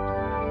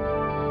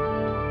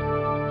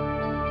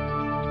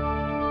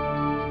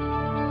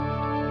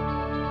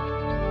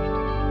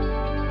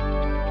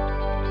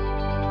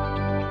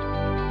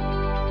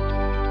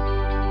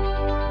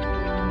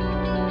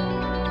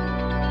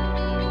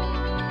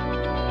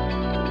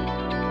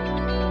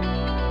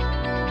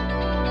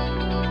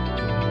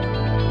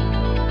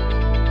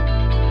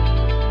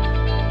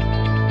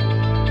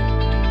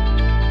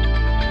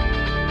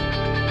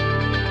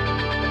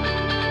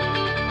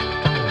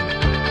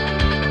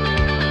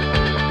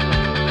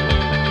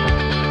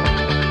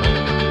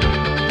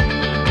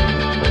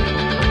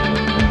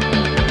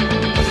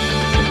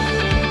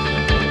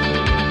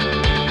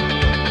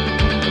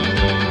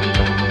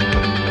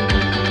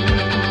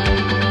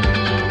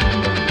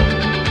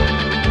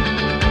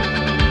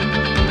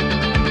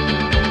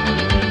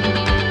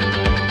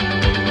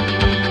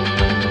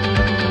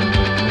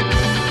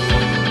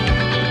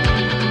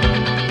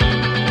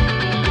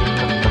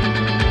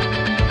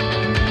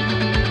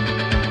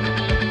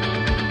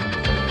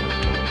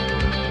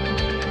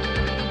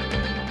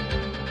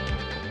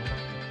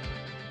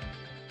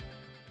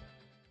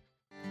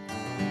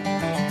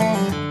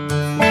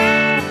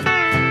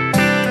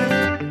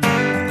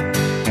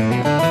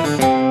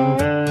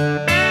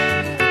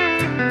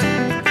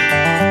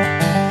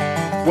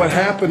 What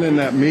happened in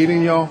that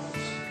meeting, y'all,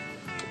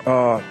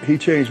 he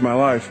changed my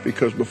life,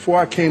 because before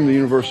I came to the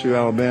University of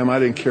Alabama, I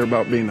didn't care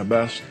about being the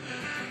best.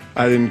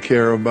 I didn't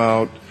care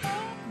about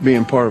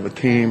being part of a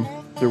team.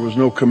 There was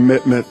no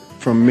commitment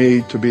from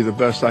me to be the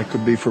best I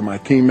could be for my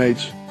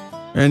teammates.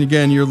 And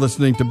again, you're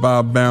listening to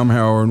Bob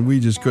Baumhauer, and we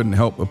just couldn't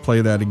help but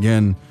play that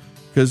again.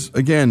 Because,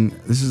 again,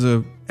 this is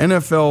a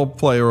NFL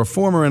player, a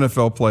former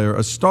NFL player,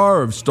 a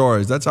star of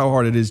stars. That's how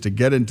hard it is to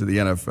get into the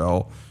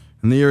NFL.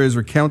 And there is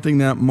recounting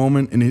that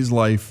moment in his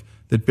life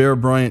that Bear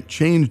Bryant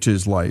changed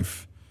his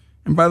life.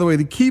 And by the way,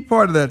 the key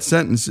part of that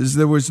sentence is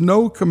there was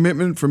no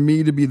commitment for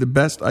me to be the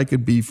best I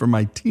could be for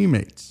my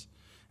teammates.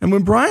 And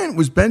when Bryant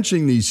was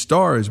benching these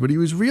stars, what he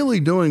was really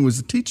doing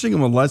was teaching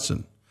them a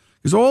lesson.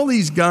 Because all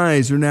these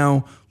guys are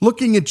now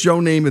looking at Joe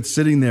Namath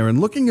sitting there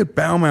and looking at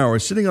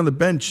Baumauer sitting on the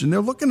bench, and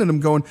they're looking at him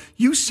going,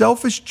 you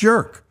selfish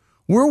jerk.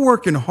 We're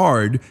working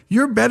hard.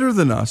 You're better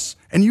than us,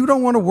 and you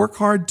don't want to work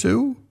hard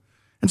too?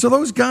 And so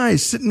those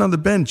guys sitting on the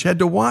bench had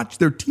to watch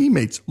their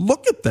teammates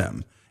look at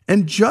them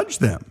and judge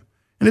them.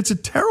 And it's a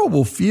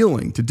terrible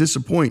feeling to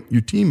disappoint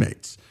your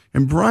teammates.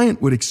 And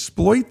Bryant would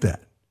exploit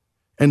that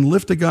and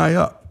lift a guy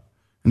up.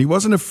 And he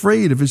wasn't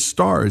afraid of his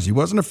stars. He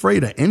wasn't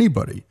afraid of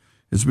anybody.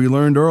 As we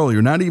learned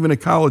earlier, not even a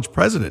college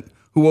president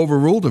who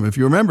overruled him. If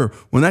you remember,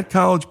 when that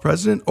college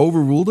president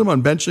overruled him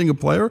on benching a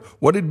player,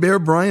 what did Bear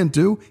Bryant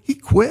do? He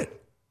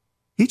quit.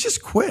 He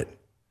just quit.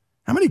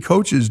 How many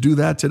coaches do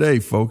that today,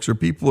 folks, or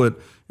people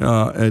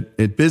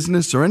at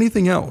business or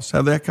anything else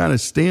have that kind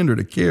of standard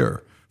of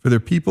care for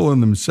their people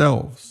and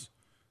themselves?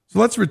 So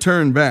let's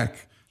return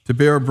back to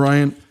Bear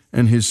Bryant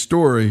and his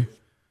story.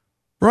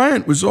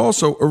 Bryant was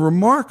also a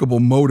remarkable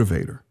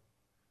motivator.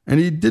 And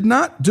he did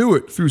not do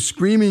it through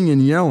screaming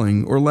and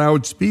yelling or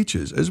loud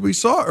speeches. As we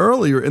saw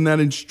earlier in that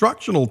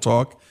instructional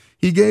talk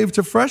he gave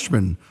to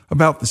freshmen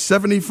about the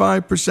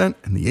 75%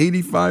 and the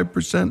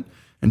 85%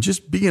 and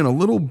just being a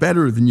little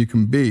better than you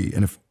can be.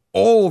 And if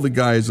all the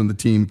guys on the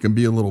team can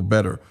be a little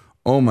better,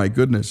 oh my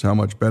goodness, how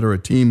much better a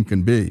team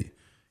can be.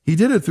 He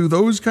did it through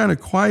those kind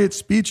of quiet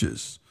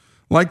speeches,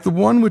 like the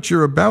one which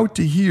you're about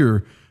to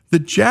hear,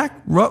 that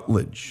Jack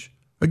Rutledge,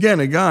 again,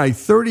 a guy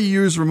 30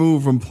 years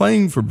removed from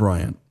playing for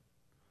Bryant,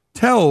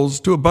 tells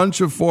to a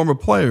bunch of former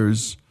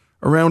players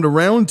around a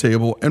round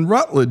table. And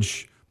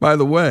Rutledge, by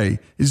the way,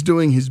 is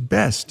doing his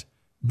best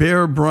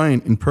Bear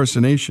Bryant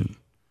impersonation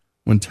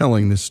when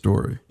telling this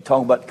story.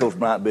 Talking about Coach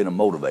Bryant being a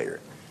motivator.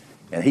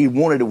 And he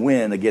wanted to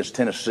win against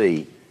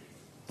Tennessee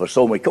for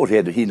so many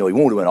coaches. He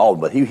wanted to win all,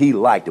 but he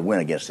liked to win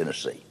against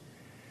Tennessee.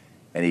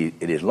 And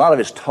a lot of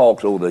his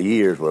talks over the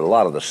years were a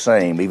lot of the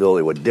same, even though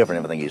they were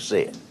different, everything he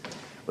said.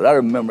 But I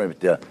remember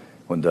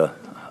when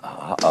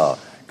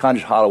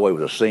Conjus Holloway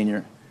was a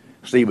senior,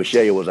 Steve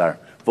Bashea was our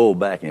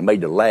fullback, and he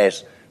made the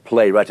last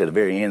play right at the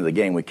very end of the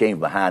game. We came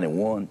behind and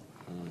won.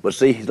 But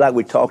see, like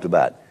we talked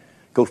about,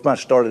 Coach Bryant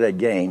started that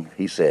game.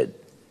 He said,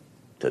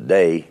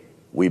 today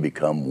we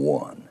become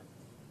one.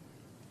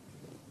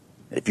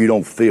 If you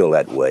don't feel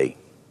that way,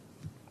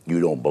 you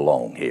don't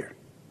belong here.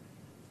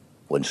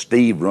 When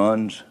Steve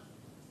runs,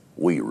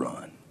 we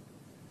run.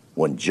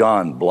 When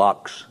John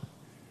blocks,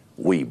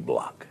 we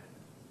block.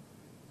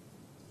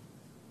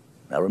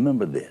 Now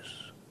remember this.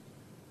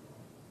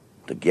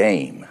 The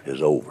game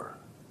is over.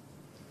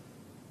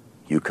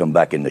 You come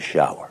back in the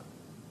shower.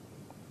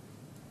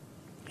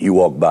 You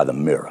walk by the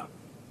mirror.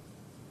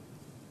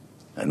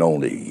 And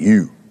only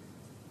you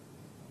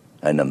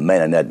and the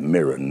man in that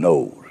mirror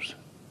knows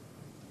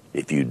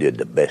if you did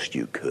the best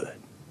you could.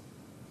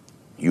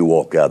 You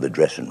walk out of the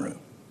dressing room.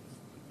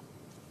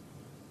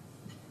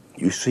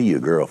 You see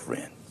your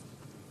girlfriend.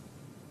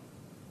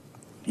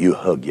 You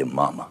hug your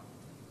mama.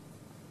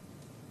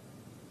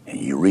 And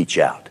you reach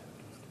out.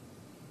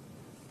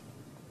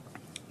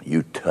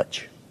 You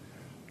touch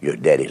your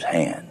daddy's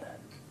hand.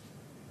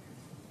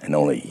 And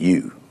only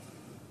you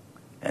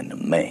and the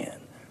man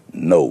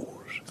knows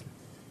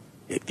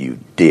if you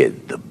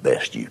did the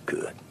best you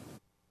could.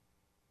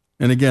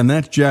 And again,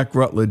 that's Jack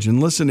Rutledge.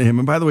 And listen to him.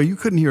 And by the way, you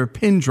couldn't hear a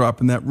pin drop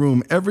in that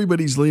room.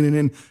 Everybody's leaning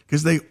in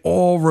because they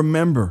all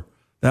remember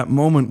that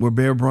moment where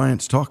Bear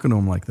Bryant's talking to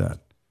him like that.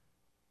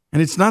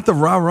 And it's not the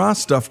rah-rah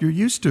stuff you're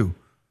used to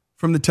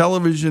from the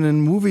television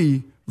and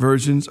movie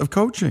versions of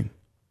coaching.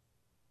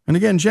 And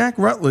again, Jack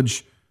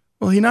Rutledge,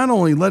 well, he not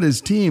only led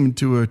his team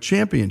to a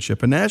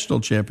championship, a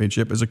national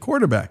championship as a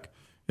quarterback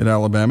at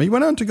Alabama, he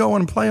went on to go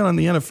on and play on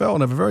the NFL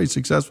and have a very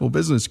successful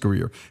business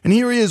career. And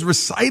here he is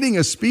reciting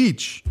a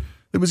speech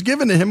that was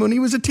given to him when he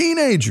was a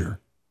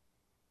teenager.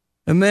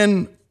 And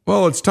then,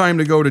 well, it's time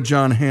to go to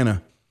John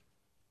Hannah.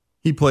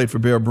 He played for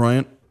Bear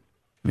Bryant,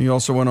 and he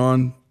also went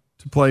on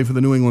to play for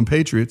the New England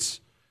Patriots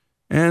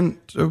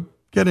and to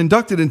get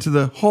inducted into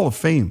the Hall of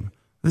Fame.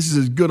 This is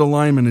as good a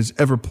lineman as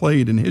ever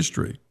played in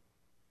history.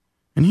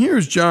 And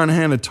here's John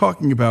Hannah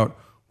talking about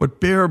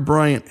what Bear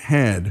Bryant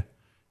had,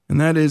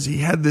 and that is he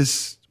had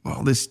this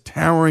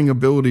towering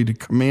ability to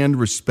command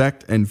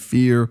respect and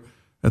fear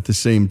at the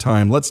same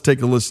time. Let's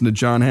take a listen to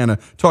John Hannah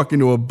talking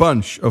to a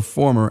bunch of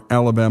former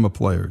Alabama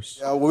players.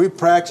 When we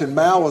practiced, and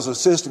Mal was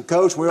assistant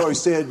coach, we always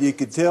said you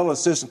could tell an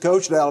assistant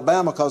coach at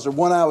Alabama because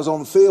one eye was on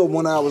the field,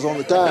 one eye was on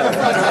the tire.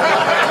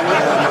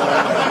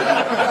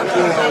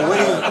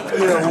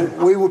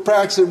 We were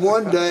practicing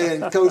one day,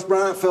 and Coach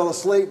Bryant fell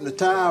asleep in the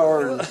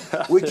tower, and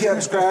we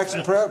kept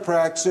scratching,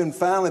 practicing.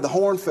 Finally, the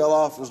horn fell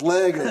off his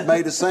leg, and it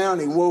made a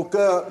sound. He woke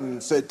up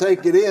and said,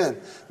 "Take it in."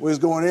 We was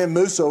going in.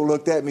 Musso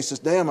looked at me and says,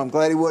 "Damn, I'm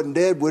glad he wasn't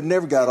dead. Would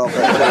never got off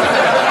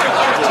that."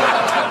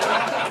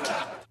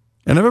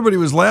 And everybody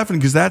was laughing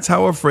because that's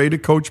how afraid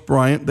of Coach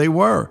Bryant they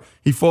were.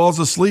 He falls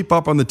asleep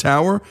up on the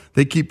tower.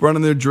 They keep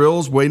running their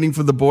drills, waiting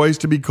for the boys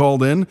to be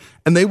called in,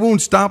 and they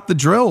won't stop the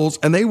drills,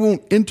 and they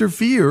won't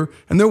interfere,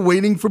 and they're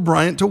waiting for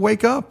Bryant to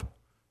wake up.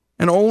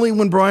 And only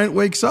when Bryant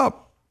wakes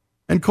up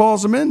and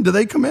calls them in do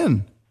they come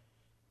in.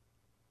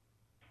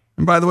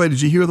 And by the way,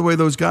 did you hear the way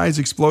those guys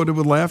exploded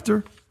with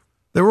laughter?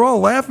 They were all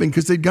laughing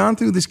because they'd gone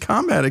through this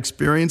combat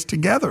experience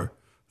together,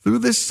 through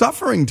this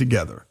suffering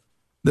together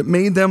that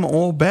made them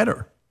all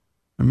better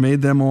and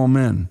made them all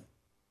men.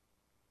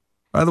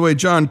 By the way,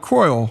 John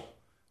Coyle,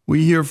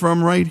 we hear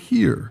from right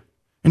here.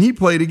 And he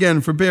played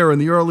again for Bear in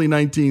the early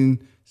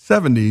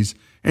 1970s.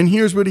 And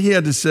here's what he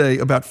had to say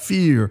about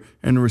fear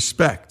and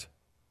respect.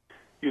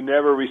 You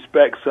never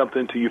respect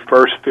something till you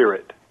first fear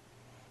it.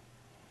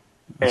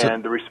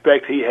 And the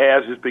respect he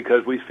has is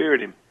because we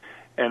feared him.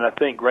 And I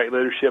think great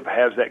leadership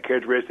has that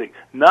characteristic.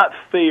 Not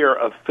fear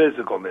of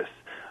physicalness,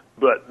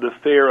 but the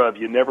fear of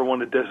you never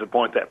want to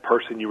disappoint that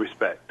person you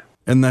respect.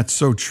 And that's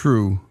so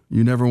true.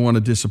 You never want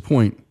to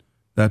disappoint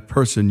that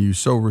person you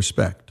so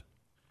respect.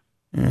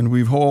 And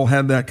we've all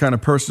had that kind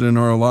of person in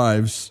our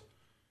lives.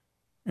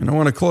 And I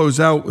want to close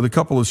out with a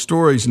couple of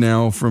stories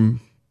now from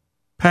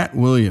Pat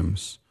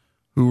Williams,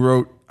 who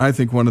wrote, I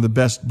think, one of the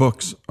best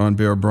books on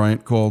Bear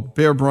Bryant called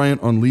Bear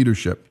Bryant on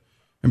Leadership.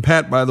 And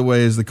Pat, by the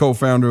way, is the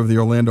co-founder of the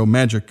Orlando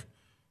Magic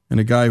and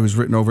a guy who's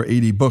written over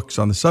 80 books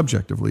on the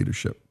subject of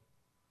leadership.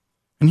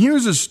 And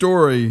here's a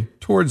story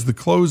towards the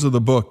close of the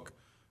book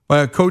by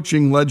a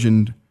coaching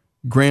legend,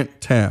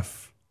 Grant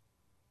Teaff.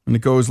 And it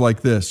goes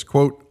like this,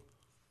 quote,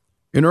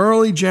 in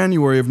early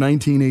January of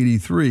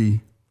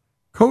 1983,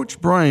 Coach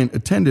Bryant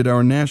attended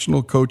our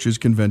National Coaches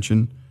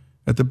Convention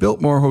at the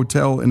Biltmore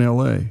Hotel in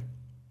L.A.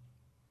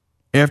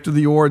 After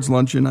the awards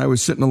luncheon, I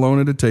was sitting alone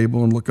at a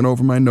table and looking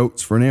over my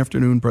notes for an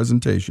afternoon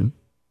presentation.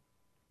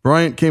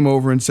 Bryant came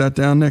over and sat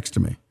down next to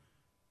me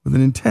with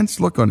an intense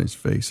look on his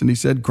face, and he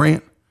said,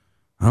 Grant,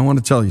 I want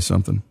to tell you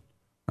something.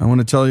 I want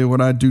to tell you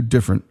what I'd do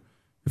different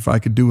if I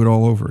could do it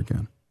all over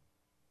again.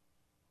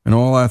 And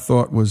all I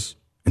thought was,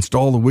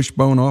 install the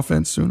wishbone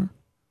offense sooner?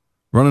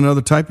 Run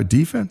another type of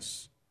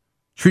defense?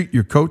 Treat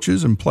your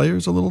coaches and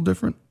players a little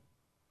different?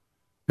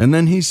 And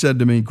then he said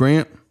to me,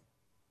 Grant,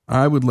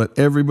 I would let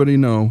everybody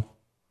know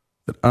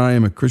that I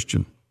am a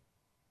Christian.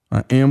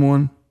 I am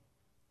one,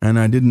 and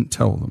I didn't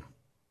tell them.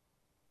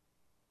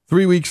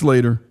 3 weeks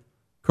later,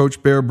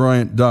 Coach Bear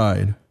Bryant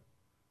died.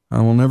 I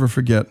will never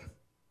forget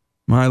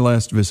my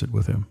last visit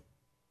with him.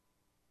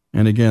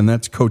 And again,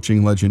 that's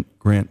coaching legend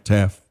Grant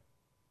Teaff.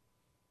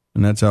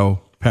 And that's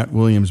how Pat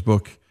Williams'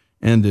 book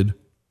ended.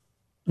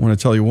 I want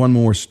to tell you one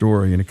more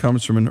story, and it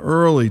comes from an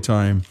early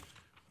time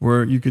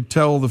where you could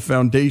tell the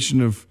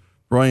foundation of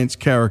Bryant's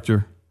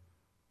character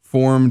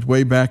formed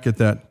way back at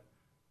that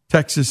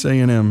Texas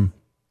A&M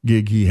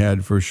gig he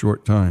had for a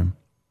short time.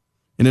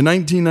 In a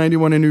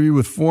 1991 interview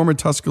with former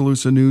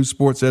Tuscaloosa News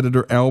sports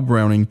editor Al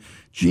Browning,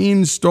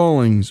 Gene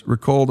Stallings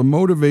recalled a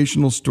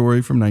motivational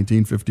story from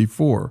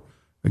 1954,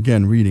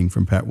 again reading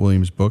from Pat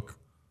Williams' book.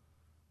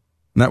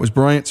 And that was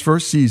Bryant's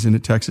first season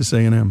at Texas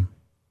A&M.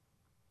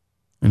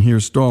 And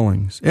here's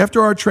Stallings.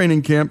 After our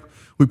training camp,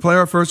 we play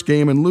our first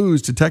game and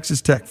lose to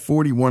Texas Tech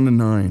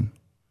 41-9.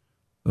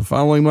 The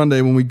following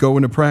Monday, when we go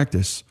into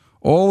practice,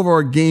 all of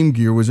our game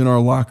gear was in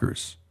our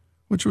lockers,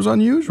 which was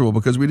unusual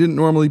because we didn't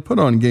normally put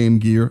on game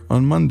gear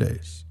on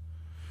Mondays.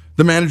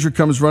 The manager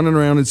comes running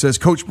around and says,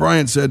 Coach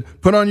Bryant said,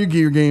 put on your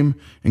gear game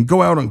and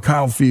go out on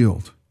Kyle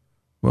Field.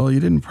 Well, you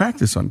didn't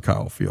practice on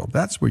Kyle Field.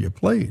 That's where you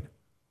played.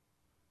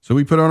 So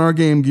we put on our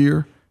game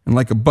gear, and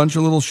like a bunch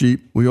of little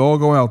sheep, we all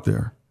go out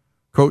there.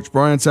 Coach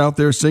Bryant's out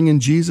there singing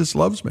Jesus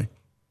Loves Me.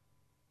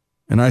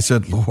 And I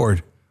said,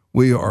 Lord,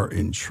 we are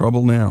in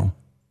trouble now.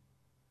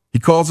 He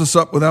calls us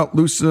up without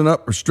loosening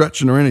up or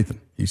stretching or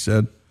anything. He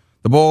said,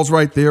 the ball's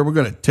right there. We're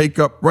going to take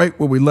up right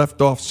where we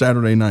left off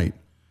Saturday night.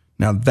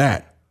 Now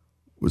that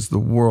was the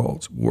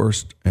world's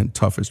worst and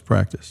toughest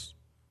practice.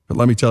 But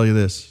let me tell you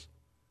this,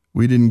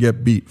 we didn't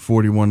get beat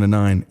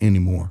 41-9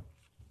 anymore.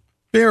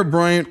 Bear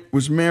Bryant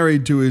was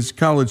married to his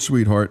college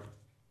sweetheart,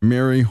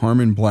 Mary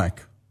Harmon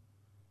Black.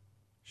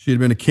 She had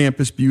been a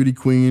campus beauty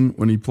queen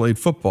when he played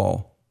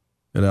football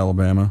at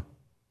Alabama.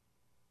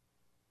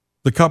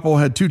 The couple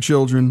had 2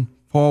 children,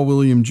 Paul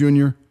William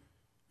Jr.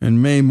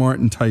 and Mae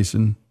Martin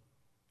Tyson,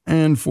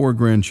 and 4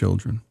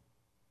 grandchildren.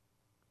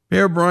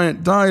 Bear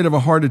Bryant died of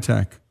a heart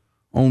attack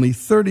only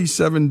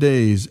 37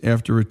 days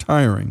after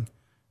retiring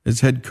as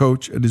head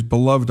coach at his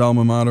beloved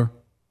alma mater.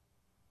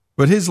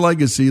 But his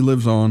legacy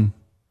lives on,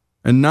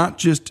 and not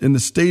just in the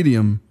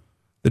stadium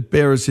that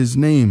bears his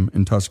name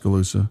in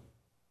Tuscaloosa,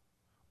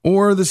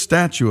 or the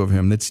statue of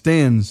him that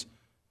stands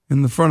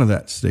in the front of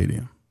that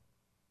stadium.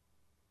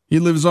 He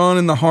lives on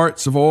in the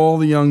hearts of all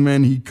the young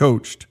men he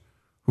coached,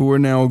 who are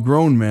now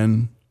grown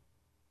men.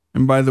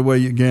 And by the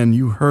way, again,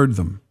 you heard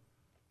them,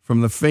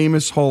 from the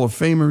famous Hall of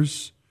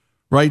Famers,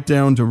 right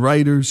down to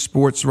writers,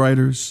 sports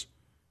writers,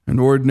 and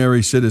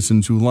ordinary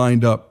citizens who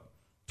lined up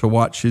to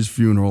watch his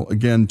funeral.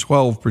 Again,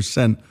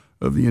 12%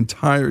 of the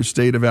entire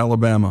state of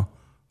Alabama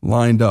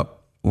lined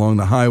up along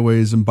the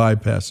highways and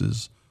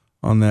bypasses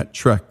on that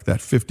trek, that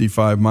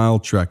 55-mile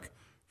trek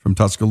from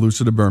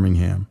Tuscaloosa to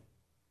Birmingham.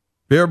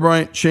 Bear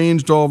Bryant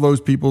changed all those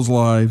people's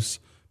lives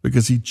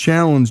because he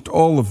challenged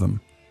all of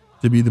them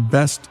to be the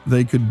best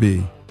they could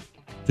be,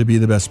 to be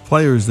the best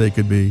players they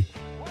could be,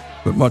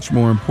 but much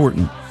more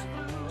important,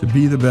 to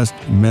be the best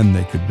men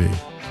they could be.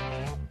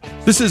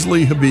 This is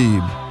Lee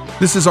Habib.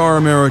 This is Our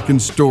American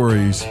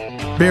Stories,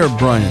 Bear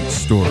Bryant's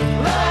story.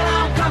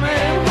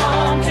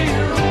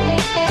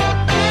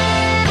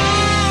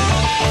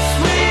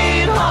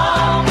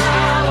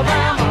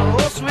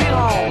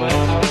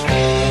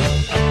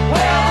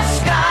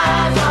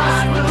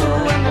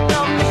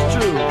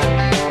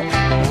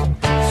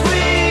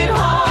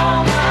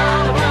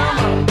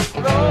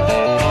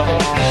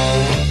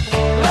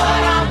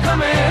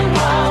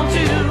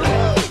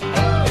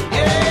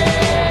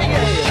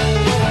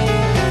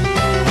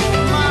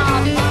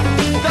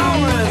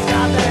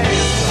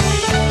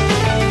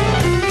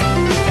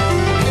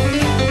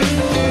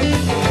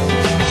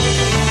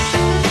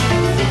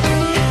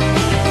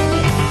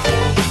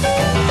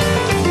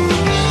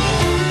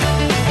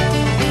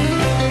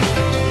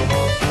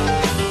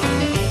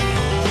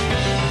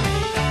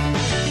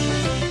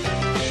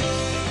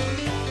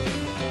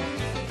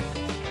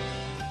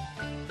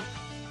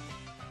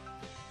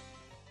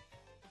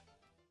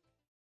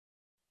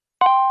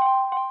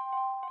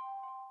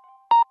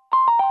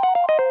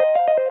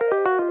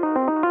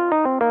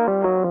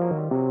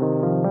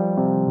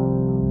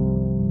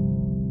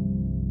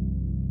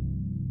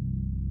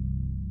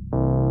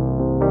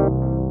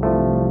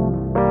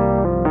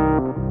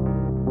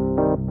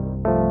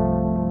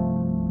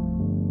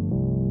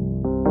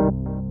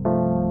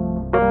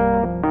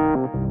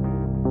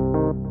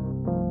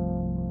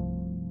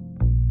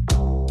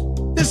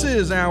 This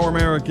is Our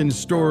American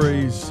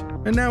Stories,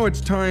 and now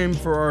it's time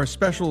for our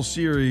special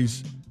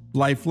series,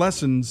 Life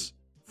Lessons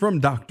from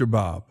Dr.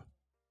 Bob.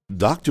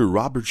 Dr.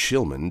 Robert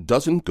Shillman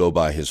doesn't go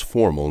by his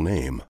formal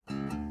name.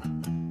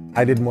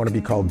 I didn't want to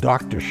be called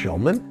Dr.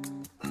 Shillman.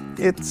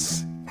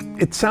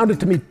 It sounded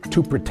to me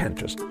too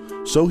pretentious.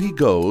 So he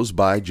goes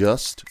by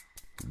just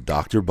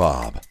Dr.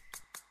 Bob.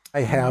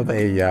 I have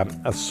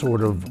a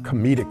sort of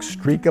comedic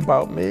streak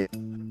about me.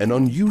 An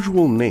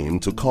unusual name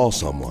to call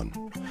someone.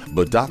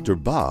 But Dr.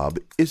 Bob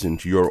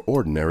isn't your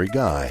ordinary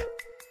guy.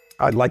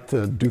 I'd like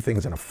to do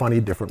things in a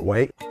funny, different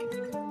way,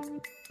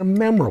 a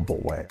memorable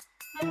way.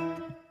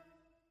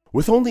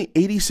 With only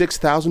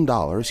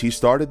 $86,000, he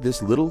started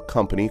this little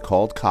company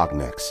called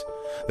Cognex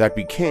that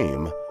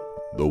became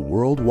the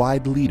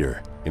worldwide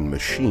leader in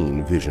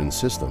machine vision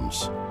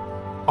systems.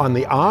 On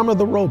the arm of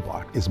the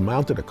robot is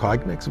mounted a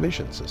Cognex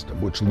vision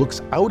system, which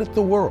looks out at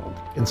the world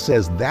and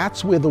says,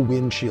 that's where the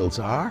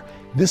windshields are,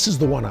 this is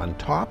the one on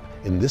top,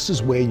 and this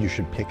is where you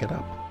should pick it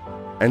up.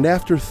 And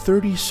after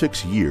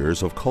 36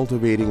 years of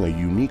cultivating a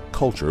unique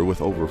culture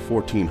with over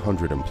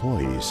 1,400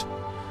 employees,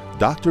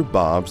 Dr.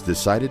 Bob's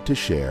decided to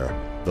share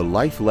the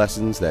life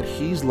lessons that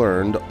he's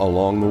learned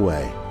along the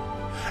way.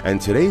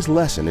 And today's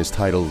lesson is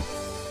titled,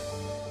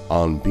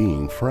 On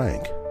Being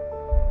Frank.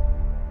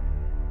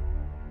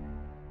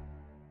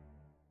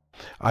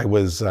 I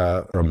was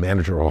a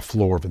manager of a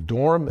floor of a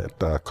dorm at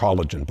a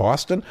college in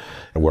Boston,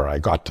 where I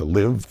got to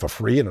live for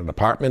free in an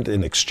apartment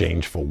in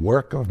exchange for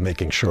work of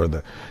making sure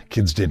the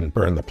kids didn't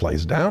burn the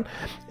place down.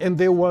 And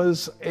there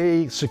was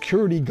a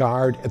security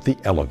guard at the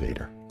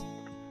elevator.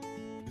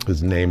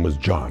 His name was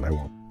John. I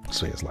won't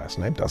say his last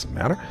name, doesn't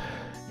matter.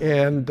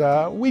 And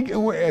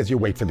as you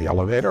wait for the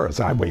elevator, as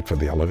I wait for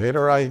the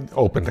elevator, I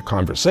opened a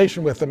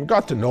conversation with him,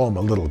 got to know him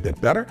a little bit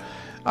better.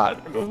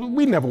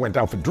 We never went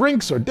out for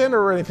drinks or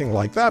dinner or anything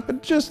like that,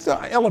 but just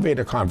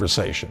elevator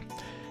conversation.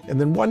 And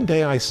then one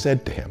day I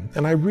said to him,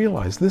 and I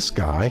realized this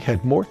guy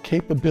had more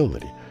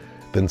capability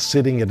than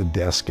sitting at a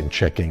desk and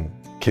checking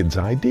kids'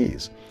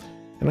 IDs.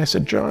 And I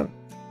said, John,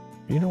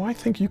 I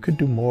think you could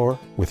do more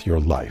with your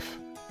life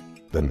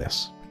than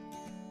this.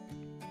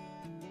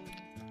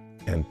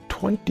 And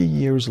 20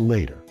 years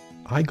later,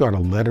 I got a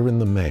letter in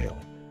the mail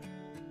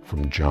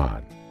from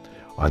John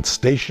on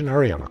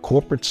stationery, on a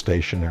corporate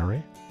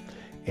stationery.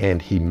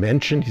 And he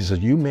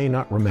said, you may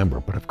not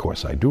remember, but of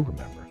course I do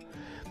remember.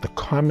 The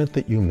comment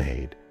that you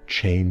made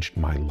changed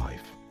my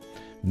life.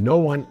 No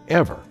one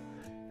ever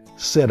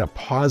said a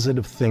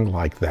positive thing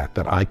like that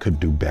I could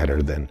do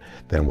better than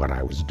what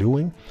I was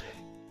doing.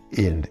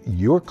 And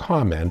your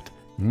comment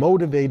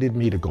motivated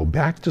me to go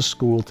back to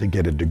school to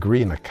get a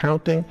degree in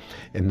accounting.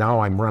 And now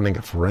I'm running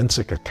a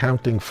forensic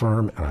accounting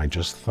firm. And I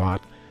just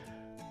thought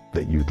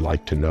that you'd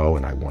like to know,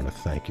 and I want to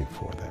thank you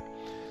for that.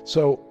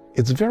 So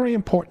it's very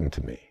important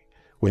to me,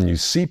 when you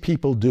see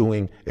people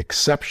doing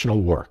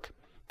exceptional work,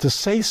 to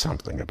say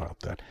something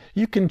about that.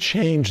 You can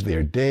change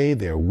their day,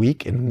 their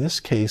week, and in this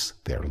case,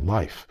 their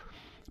life,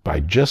 by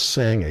just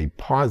saying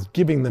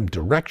giving them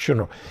direction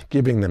or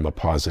giving them a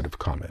positive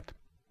comment.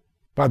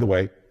 By the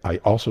way, I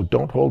also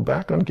don't hold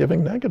back on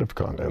giving negative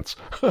comments.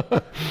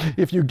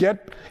 If you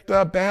get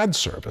bad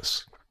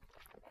service,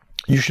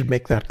 you should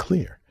make that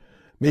clear.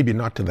 Maybe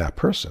not to that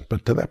person,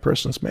 but to that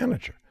person's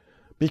manager.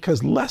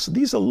 Because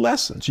these are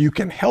lessons. You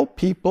can help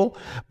people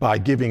by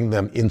giving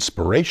them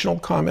inspirational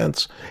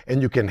comments,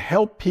 and you can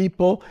help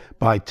people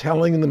by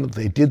telling them that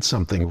they did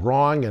something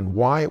wrong and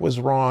why it was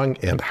wrong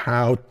and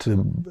how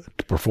to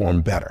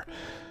perform better.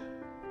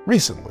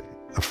 Recently,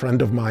 a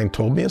friend of mine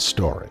told me a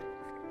story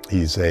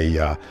He's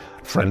a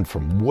friend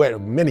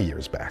from many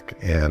years back,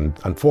 and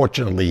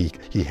unfortunately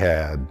he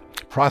had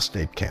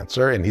prostate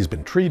cancer, and he's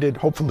been treated,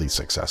 hopefully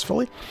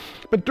successfully.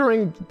 But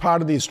during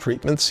part of these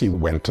treatments, he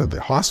went to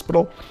the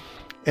hospital,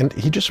 and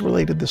he just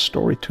related this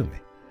story to me.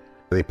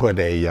 They put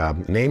a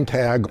name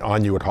tag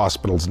on you at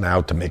hospitals now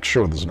to make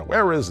sure there's no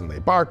errors, and they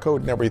barcode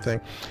and everything.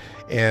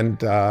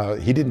 And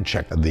he didn't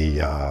check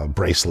the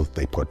bracelet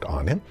they put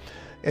on him.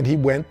 And he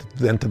went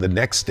then to the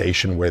next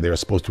station where they're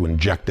supposed to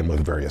inject him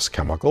with various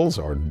chemicals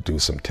or do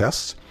some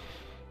tests.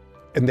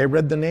 And they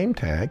read the name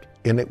tag,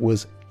 and it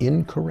was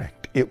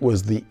incorrect. It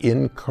was the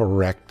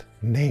incorrect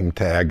name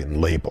tag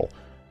and label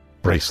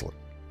bracelet,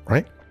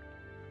 right?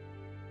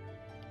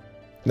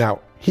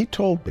 Now, he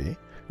told me,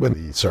 when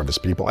the service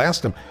people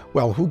asked him,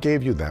 well, who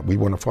gave you that? We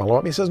want to follow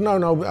up. He says,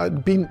 no,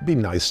 be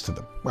nice to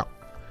them. Well,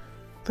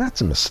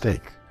 that's a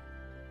mistake.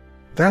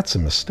 That's a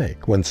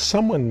mistake. When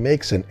someone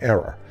makes an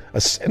error,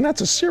 and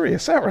that's a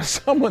serious error,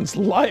 someone's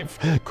life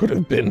could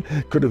have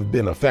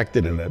been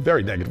affected in a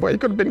very negative way. He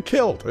could have been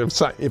killed.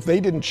 If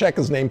they didn't check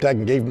his name tag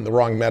and gave him the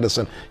wrong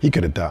medicine, he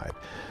could have died.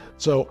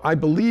 So I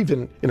believe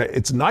in,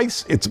 it's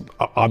nice, it's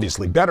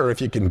obviously better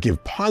if you can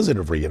give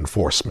positive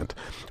reinforcement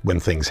when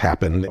things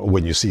happen,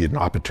 when you see an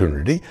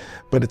opportunity,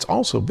 but it's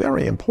also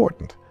very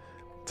important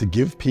to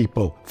give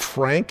people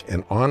frank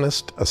and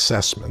honest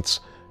assessments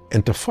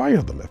and to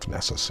fire them if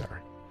necessary.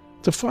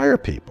 To fire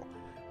people.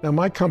 Now,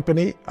 my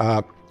company,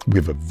 we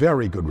have a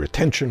very good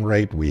retention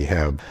rate. We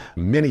have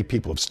many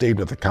people have stayed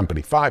with the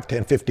company 5,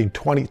 10, 15,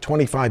 20,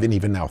 25, and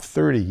even now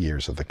 30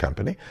 years of the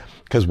company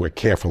because we're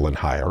careful in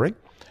hiring.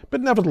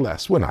 But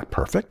nevertheless, we're not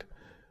perfect.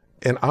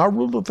 And our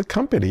rule of the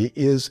company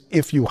is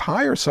if you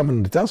hire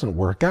someone that doesn't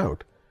work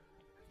out,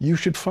 you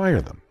should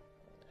fire them.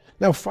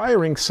 Now,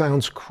 firing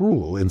sounds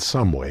cruel in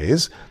some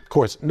ways. Of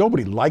course,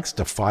 nobody likes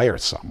to fire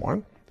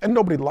someone, and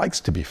nobody likes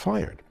to be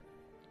fired.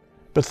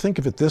 But think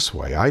of it this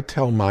way. I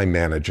tell my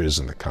managers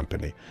in the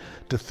company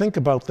to think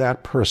about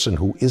that person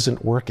who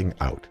isn't working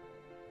out.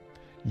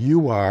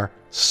 You are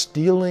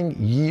stealing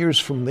years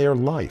from their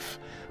life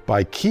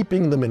by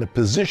keeping them in a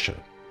position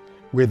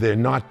where they're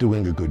not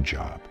doing a good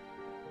job.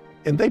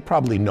 And they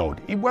probably know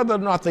it. Whether or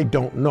not they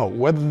don't know,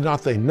 whether or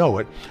not they know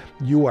it,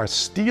 you are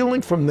stealing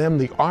from them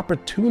the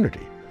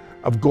opportunity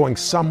of going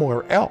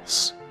somewhere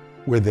else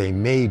where they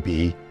may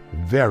be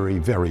very,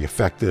 very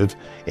effective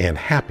and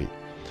happy.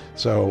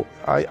 So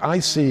I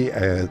see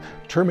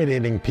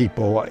terminating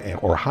people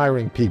or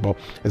hiring people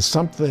as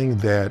something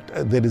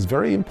that is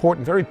very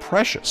important, very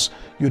precious.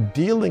 You're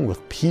dealing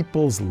with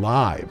people's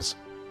lives.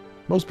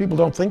 Most people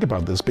don't think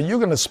about this, but you're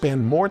going to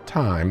spend more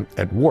time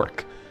at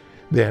work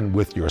than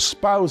with your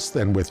spouse,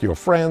 than with your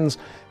friends.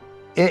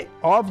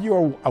 Of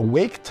your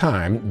awake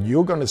time,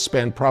 you're going to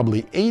spend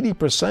probably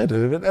 80%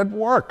 of it at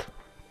work.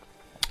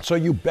 So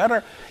you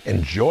better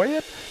enjoy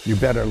it. You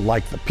better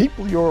like the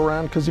people you're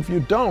around, because if you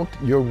don't,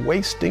 you're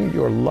wasting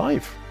your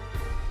life.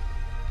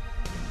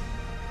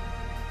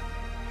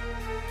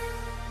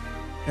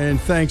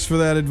 And thanks for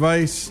that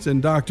advice.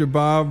 And Dr.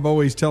 Bob,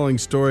 always telling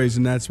stories,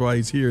 and that's why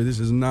he's here. This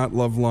is not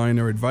Love Line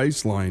or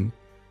Advice Line,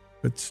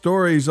 but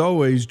stories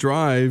always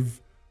drive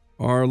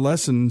our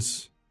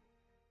lessons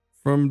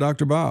from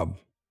Dr. Bob.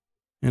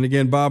 And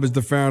again, Bob is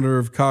the founder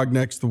of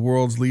Cognex, the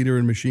world's leader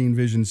in machine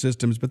vision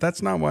systems, but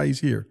that's not why he's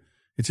here.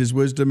 It's his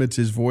wisdom, it's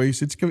his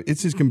voice,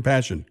 it's his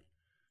compassion.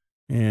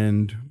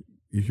 And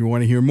if you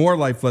want to hear more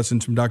life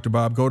lessons from Dr.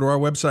 Bob, go to our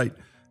website,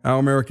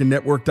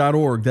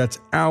 ouramericannetwork.org. That's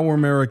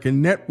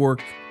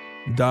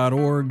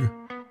ouramericannetwork.org.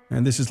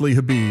 And this is Lee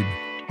Habib.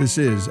 This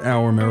is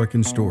Our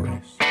American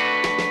Stories.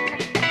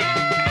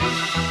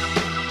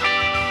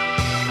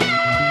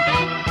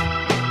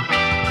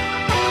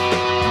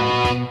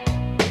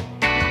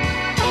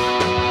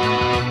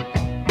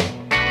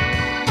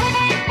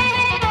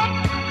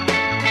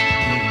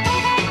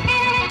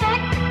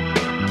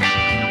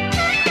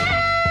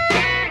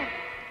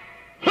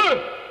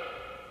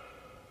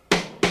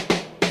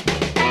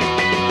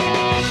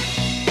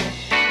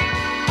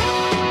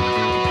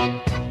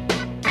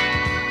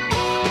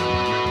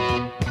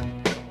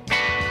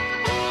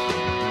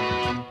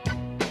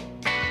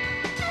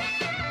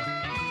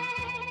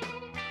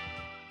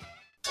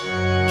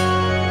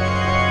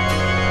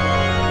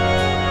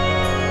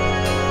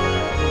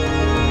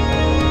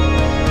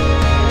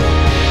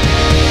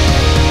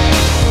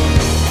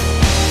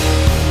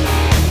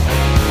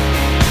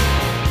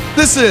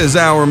 This is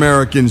Our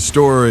American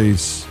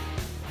Stories,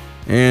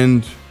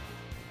 and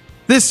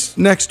this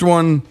next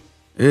one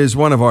is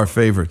one of our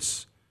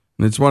favorites,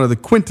 and it's one of the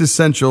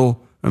quintessential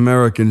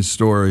American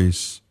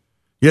stories.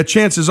 Yet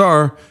chances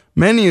are,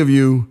 many of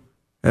you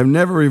have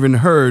never even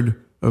heard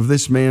of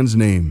this man's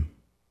name.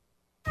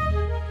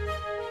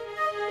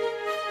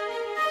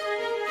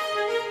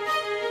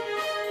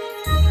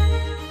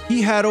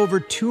 He had over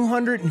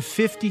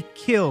 250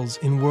 kills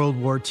in World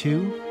War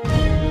II.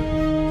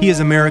 He is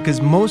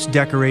America's most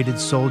decorated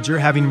soldier,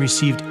 having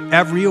received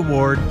every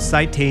award,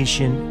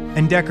 citation,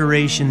 and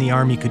decoration the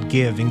Army could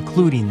give,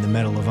 including the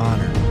Medal of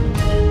Honor.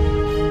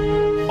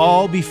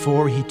 All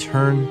before he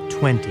turned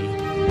 20.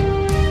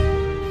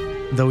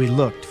 though he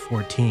looked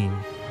 14.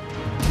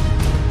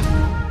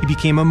 He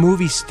became a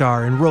movie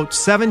star and wrote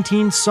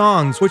 17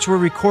 songs, which were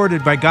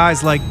recorded by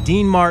guys like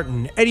Dean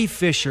Martin, Eddie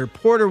Fisher,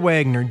 Porter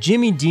Wagner,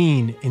 Jimmy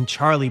Dean, and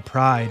Charlie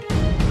Pride.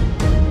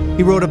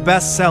 He wrote a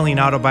best-selling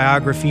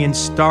autobiography and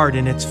starred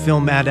in its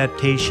film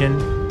adaptation,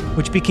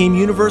 which became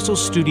Universal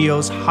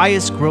Studios'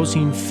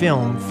 highest-grossing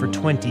film for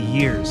 20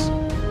 years,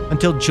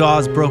 until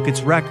Jaws broke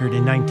its record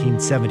in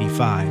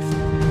 1975.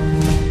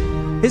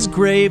 His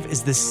grave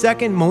is the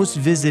second most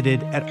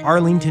visited at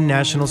Arlington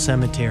National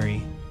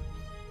Cemetery.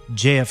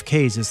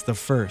 JFK's is the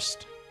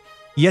first.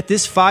 Yet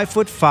this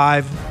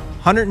 5'5",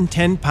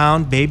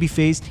 110-pound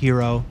baby-faced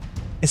hero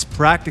is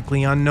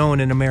practically unknown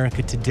in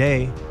America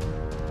today,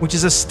 which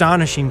is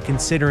astonishing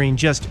considering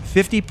just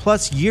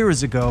 50-plus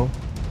years ago,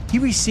 he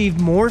received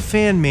more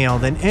fan mail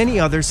than any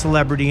other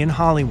celebrity in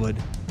Hollywood.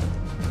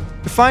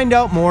 To find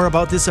out more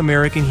about this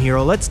American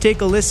hero, let's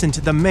take a listen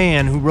to the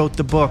man who wrote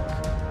the book.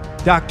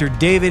 Dr.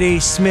 David A.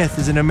 Smith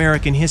is an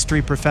American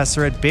history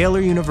professor at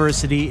Baylor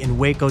University in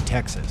Waco,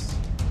 Texas.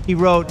 He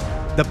wrote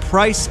The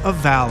Price of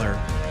Valor,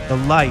 The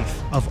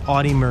Life of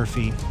Audie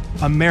Murphy,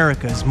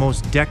 America's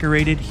most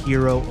decorated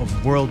hero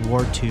of World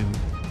War II.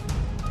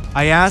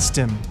 I asked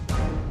him,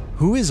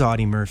 who is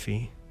Audie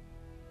Murphy?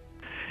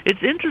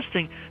 It's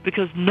interesting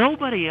because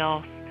nobody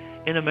else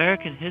in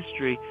American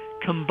history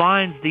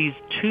combines these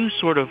two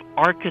sort of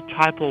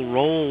archetypal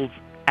roles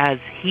as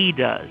he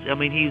does. I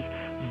mean, he's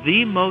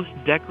the most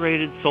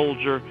decorated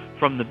soldier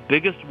from the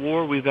biggest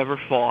war we've ever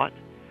fought,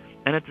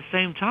 and at the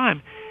same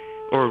time,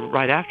 or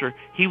right after,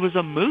 he was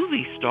a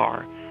movie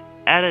star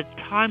at a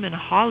time in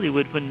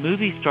Hollywood when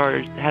movie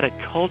stars had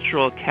a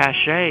cultural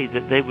cachet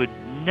that they would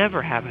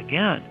never have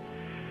again.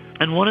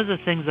 And one of the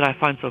things that I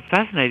find so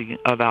fascinating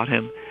about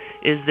him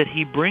is that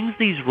he brings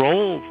these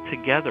roles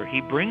together. He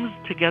brings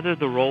together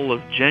the role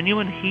of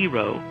genuine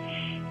hero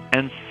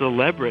and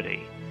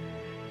celebrity,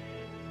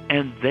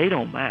 and they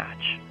don't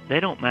match. They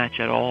don't match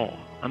at all.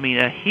 I mean,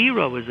 a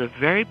hero is a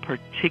very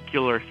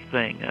particular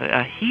thing.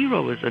 A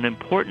hero is an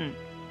important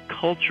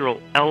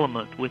cultural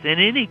element within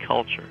any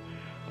culture.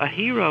 A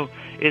hero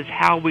is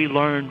how we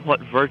learn what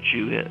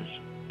virtue is.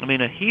 I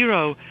mean, a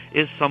hero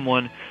is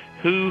someone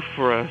who,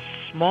 for a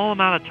small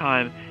amount of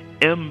time,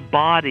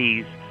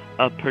 embodies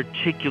a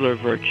particular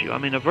virtue. I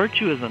mean, a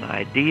virtue is an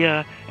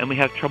idea, and we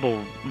have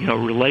trouble,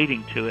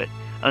 relating to it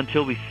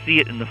until we see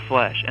it in the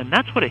flesh. And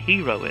that's what a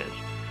hero is.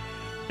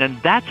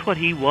 And that's what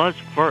he was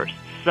first.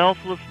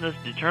 Selflessness,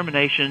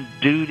 determination,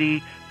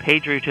 duty,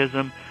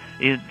 patriotism,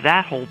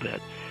 that whole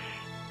bit.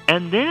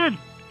 And then,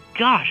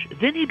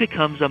 then he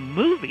becomes a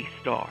movie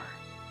star.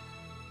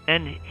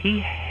 And he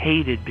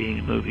hated being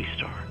a movie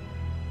star.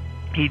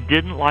 He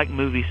didn't like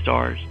movie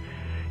stars.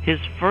 His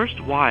first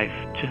wife,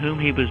 to whom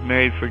he was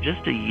married for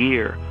just a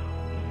year,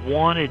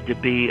 wanted to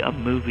be a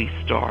movie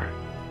star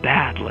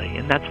badly,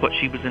 and that's what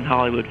she was in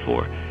Hollywood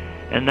for.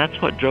 And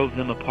that's what drove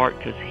them apart,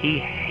 because he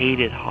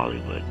hated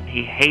Hollywood.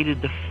 He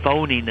hated the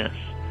phoniness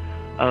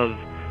of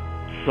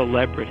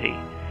celebrity.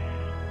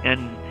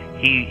 And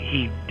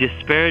he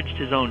disparaged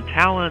his own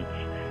talents.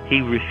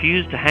 He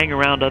refused to hang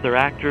around other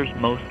actors,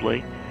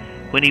 mostly.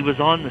 When he was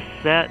on the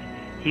set,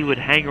 he would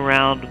hang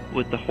around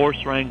with the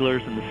horse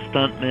wranglers and the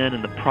stuntmen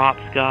and the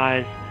props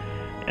guys.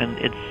 And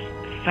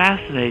it's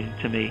fascinating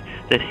to me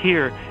that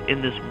here,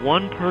 in this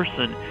one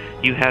person,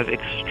 you have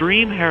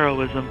extreme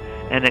heroism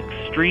and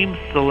extreme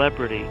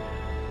celebrity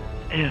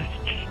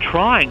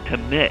trying to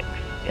mix.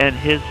 And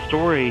his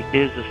story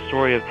is a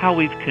story of how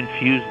we've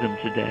confused them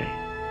today.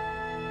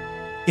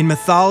 In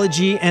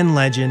mythology and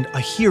legend, a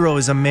hero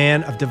is a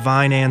man of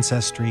divine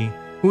ancestry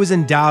who is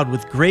endowed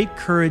with great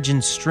courage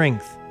and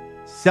strength,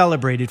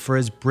 celebrated for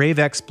his brave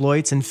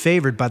exploits and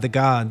favored by the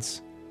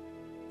gods.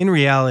 In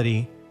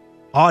reality,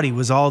 Audie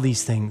was all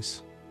these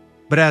things.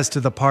 But as to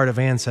the part of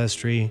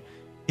ancestry,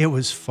 it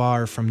was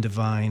far from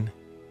divine.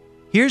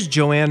 Here's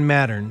Joanne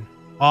Mattern,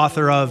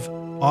 author of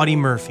Audie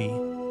Murphy,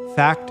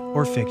 Fact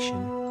or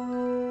Fiction.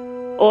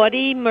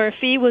 Audie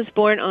Murphy was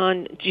born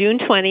on June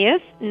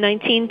 20th,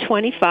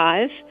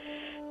 1925,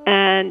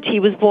 and he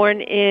was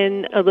born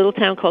in a little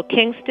town called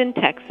Kingston,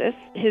 Texas.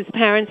 His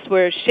parents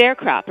were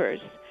sharecroppers,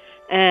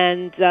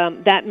 and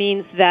that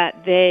means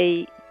that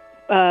they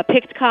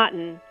picked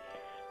cotton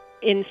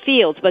in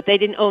fields, but they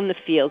didn't own the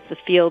fields. The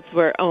fields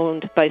were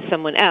owned by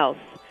someone else.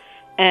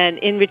 And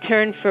in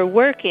return for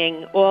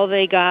working, all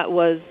they got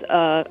was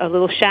a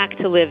little shack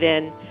to live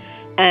in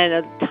and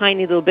a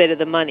tiny little bit of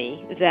the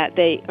money that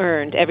they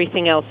earned.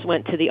 Everything else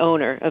went to the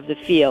owner of the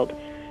field.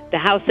 The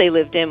house they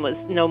lived in was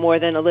no more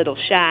than a little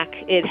shack.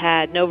 It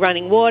had no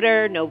running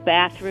water, no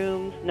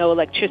bathrooms, no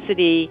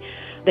electricity.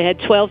 They had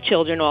 12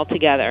 children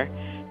altogether.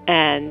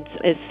 And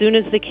as soon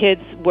as the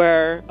kids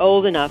were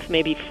old enough,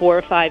 maybe 4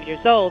 or 5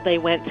 years old, they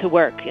went to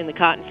work in the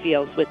cotton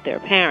fields with their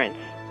parents.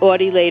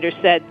 Audie later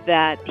said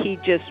that he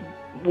just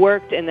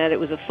worked and that it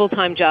was a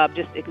full-time job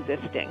just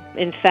existing.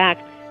 In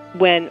fact,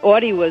 when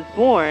Audie was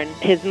born,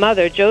 his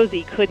mother,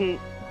 Josie, couldn't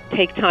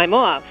take time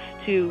off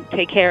to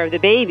take care of the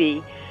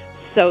baby,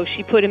 so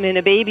she put him in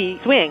a baby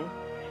swing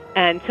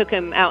and took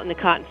him out in the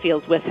cotton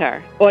fields with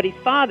her. Audie's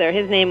father,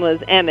 his name was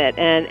Emmett,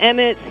 and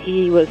Emmett,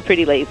 he was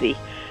pretty lazy,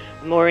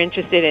 more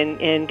interested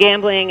in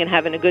gambling and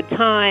having a good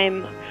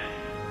time.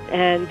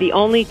 And the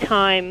only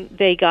time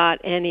they got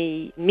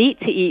any meat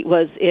to eat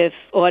was if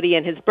Audie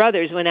and his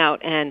brothers went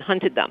out and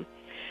hunted them.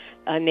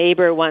 A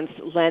neighbor once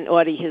lent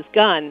Audie his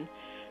gun,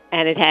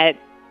 and it had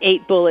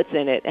 8 bullets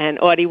in it. And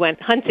Audie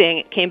went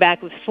hunting, came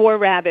back with 4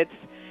 rabbits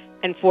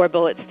and 4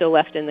 bullets still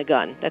left in the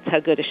gun. That's how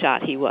good a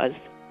shot he was.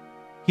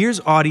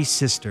 Here's Audie's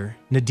sister,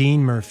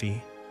 Nadine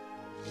Murphy.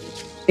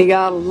 He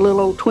got a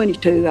little old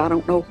 22, I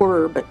don't know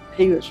where, but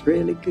he was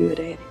really good at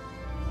it.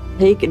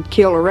 He could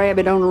kill a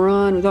rabbit on the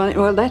run.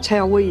 Well, that's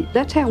how we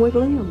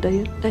lived,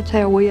 Dad. That's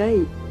how we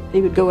ate.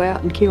 He would go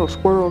out and kill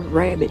squirrels,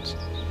 rabbits.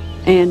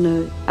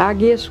 And I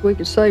guess we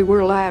could say we're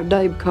alive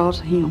today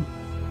because of him.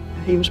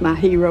 He was my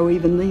hero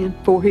even then,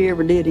 before he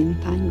ever did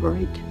anything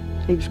great.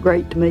 He was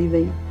great to me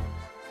then.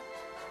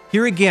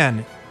 Here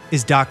again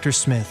is Dr.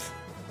 Smith.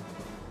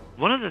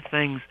 One of the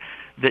things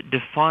that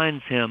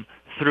defines him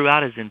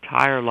throughout his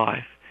entire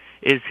life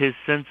is his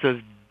sense of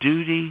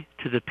duty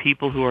to the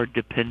people who are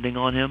depending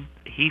on him.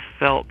 He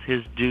felt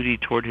his duty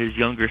toward his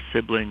younger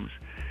siblings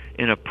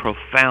in a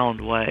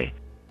profound way.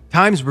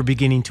 Times were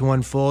beginning to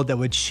unfold that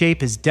would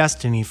shape his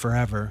destiny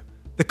forever.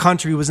 The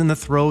country was in the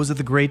throes of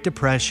the Great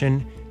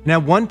Depression, and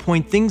at one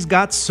point things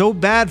got so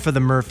bad for the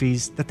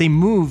Murphys that they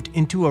moved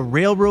into a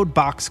railroad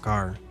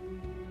boxcar.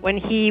 When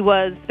he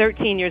was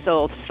 13 years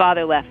old, his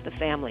father left the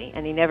family,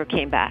 and he never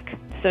came back.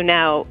 So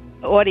now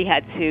Audie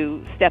had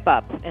to step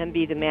up and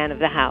be the man of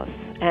the house.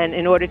 And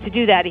in order to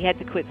do that, he had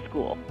to quit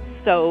school.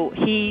 So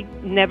he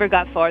never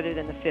got farther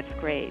than the 5th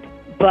grade.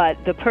 But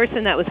the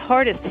person that was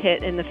hardest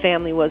hit in the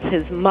family was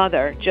his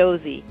mother,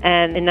 Josie.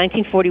 And in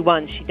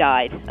 1941, she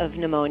died of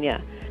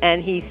pneumonia.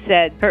 And he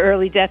said her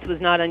early death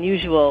was not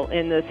unusual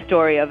in the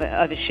story of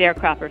a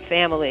sharecropper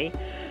family,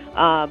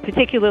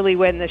 particularly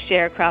when the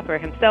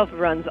sharecropper himself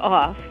runs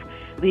off,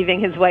 leaving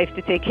his wife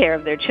to take care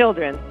of their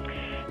children.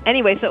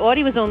 Anyway, so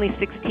Audie was only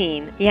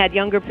 16. He had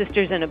younger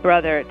sisters and a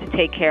brother to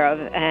take care of,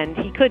 and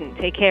he couldn't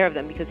take care of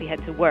them because he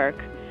had to work.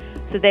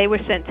 So they were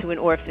sent to an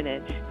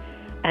orphanage.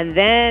 And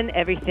then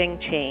everything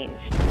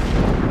changed.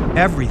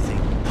 Everything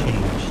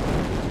changed.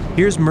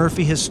 Here's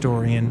Murphy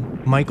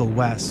historian Michael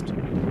West.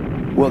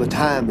 Well, the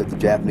time that the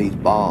Japanese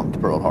bombed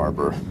Pearl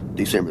Harbor,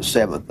 December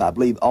 7th, I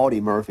believe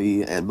Audie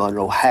Murphy and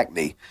Monroe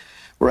Hackney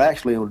were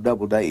actually on a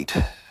double date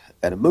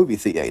at a movie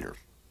theater.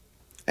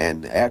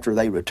 And after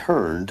they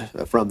returned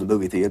from the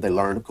movie theater, they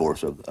learned, of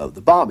course, of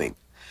the bombing.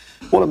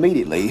 Well,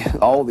 immediately,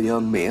 all the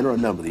young men, or a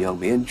number of the young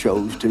men,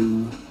 chose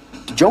to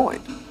join.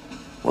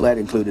 Well, that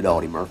included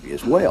Audie Murphy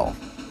as well.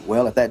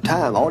 Well, at that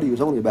time, Audie was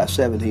only about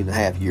 17 and a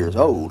half years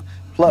old,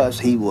 plus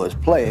he was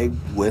plagued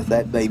with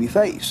that baby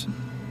face.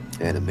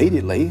 And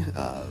immediately,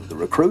 the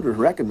recruiters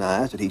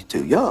recognized that he's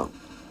too young.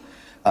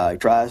 He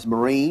tries the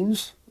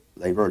Marines.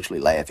 They virtually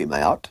laugh him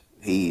out.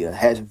 He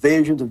has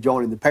visions of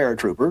joining the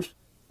paratroopers.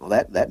 Well,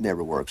 that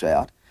never works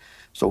out.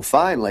 So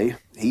finally,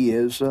 he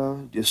is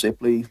just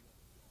simply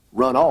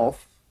run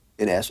off,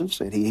 in essence,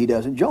 and he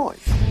doesn't join.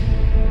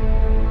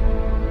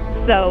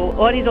 So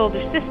Audie's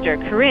older sister,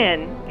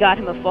 Corinne, got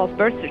him a false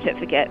birth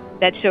certificate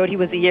that showed he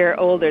was a year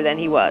older than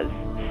he was.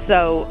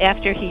 So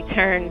after he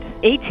turned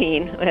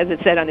 18, as it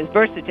said on his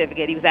birth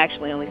certificate, he was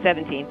actually only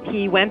 17,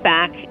 he went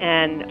back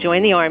and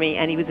joined the Army,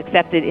 and he was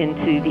accepted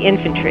into the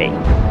infantry.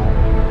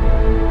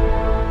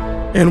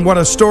 And what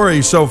a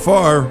story so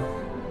far.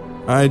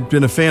 I'd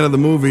been a fan of the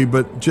movie,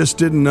 but just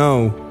didn't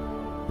know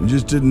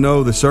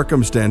the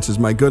circumstances.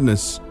 My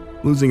goodness.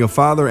 Losing a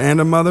father and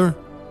a mother,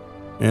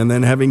 and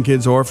then having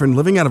kids orphaned,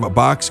 living out of a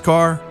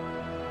boxcar.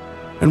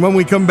 And when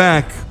we come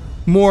back,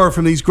 more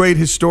from these great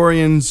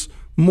historians,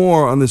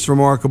 more on this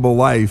remarkable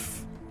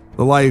life,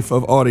 the life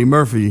of Audie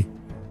Murphy,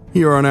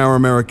 here on Our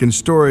American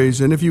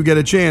Stories. And if you get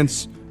a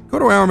chance, go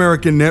to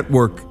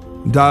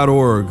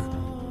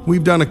ouramericannetwork.org.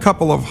 We've done a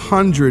couple of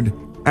 100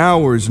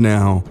 hours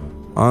now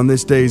on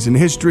This Days in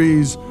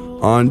Histories,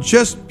 on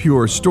just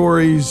pure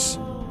stories,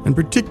 and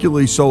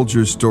particularly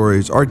soldiers'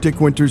 stories. Art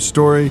Dick Winter's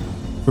story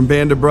from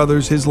Band of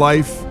Brothers, his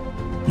life,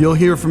 you'll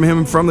hear from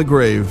him from the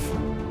grave.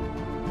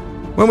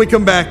 When we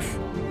come back,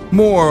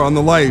 more on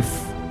the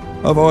life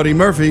of Audie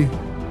Murphy.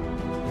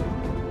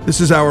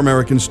 This is Our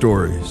American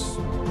Stories.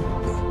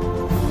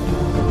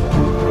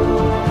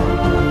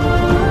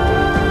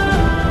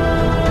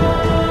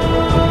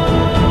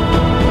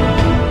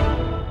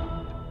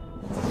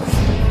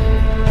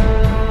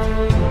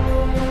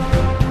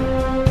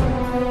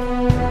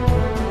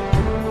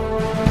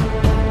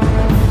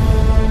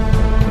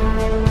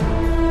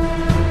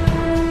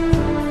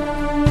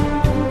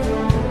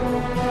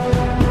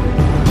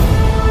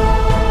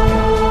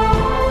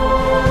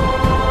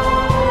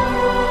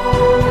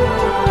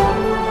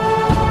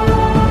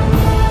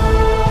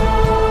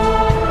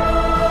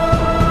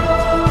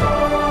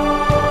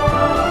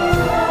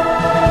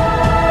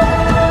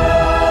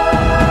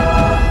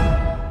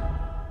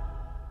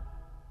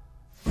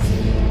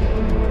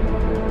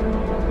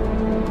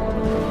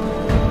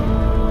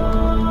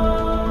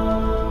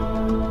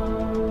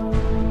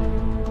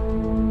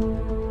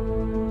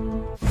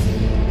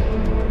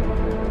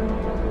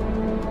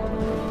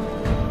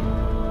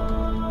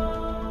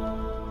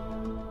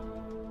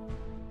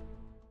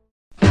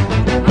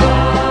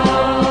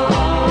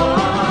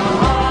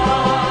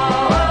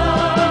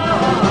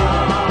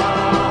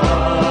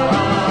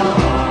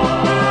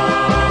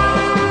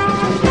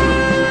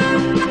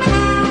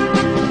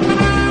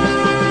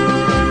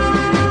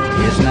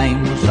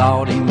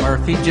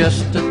 Murphy,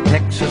 just a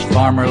Texas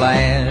farmer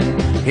lad.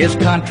 His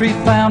country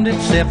found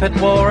itself at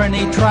war and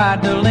he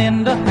tried to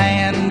lend a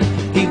hand.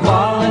 He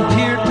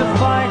volunteered to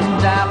fight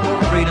and die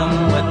for freedom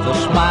with a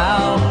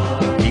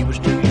smile. He was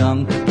too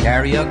young to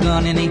carry a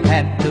gun and he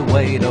had to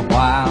wait a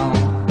while.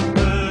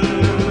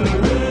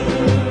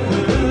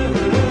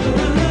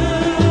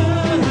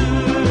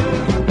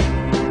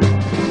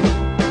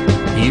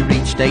 He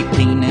reached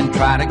 18 and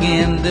tried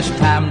again. This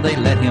time they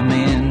let him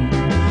in.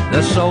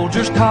 The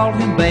soldiers called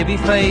him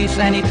Babyface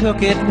and he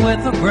took it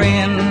with a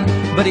grin.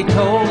 But he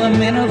told the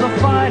men of the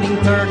fighting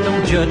third,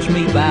 don't judge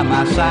me by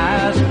my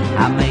size.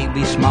 I may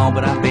be small,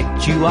 but I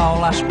bet you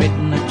all I spit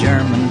in the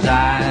German's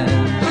eyes.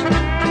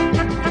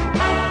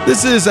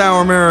 This is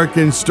Our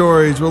American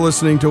Stories. We're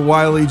listening to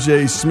Wiley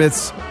J.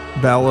 Smith's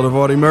Ballad of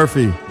Audie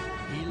Murphy.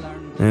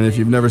 And if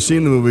you've never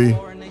seen the movie,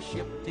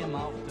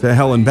 To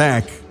Hell and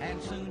Back,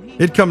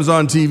 it comes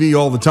on TV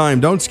all the time.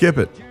 Don't skip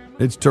it.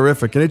 It's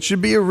terrific. And it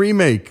should be a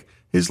remake.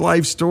 His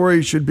life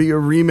story should be a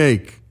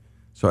remake.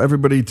 So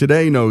everybody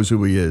today knows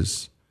who he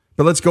is.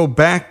 But let's go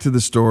back to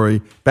the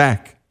story,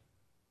 back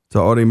to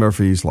Audie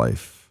Murphy's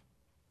life.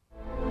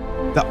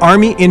 The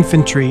Army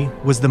infantry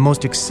was the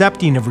most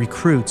accepting of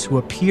recruits who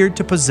appeared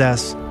to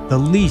possess the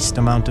least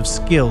amount of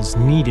skills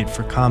needed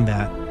for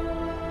combat.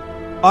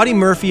 Audie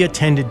Murphy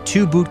attended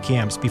 2 boot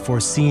camps before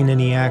seeing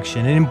any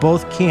action, and in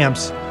both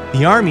camps,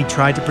 the Army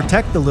tried to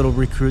protect the little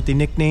recruit they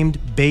nicknamed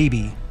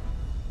Baby.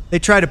 They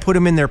tried to put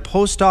him in their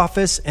post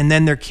office and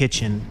then their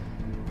kitchen,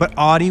 but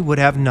Audie would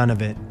have none of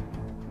it.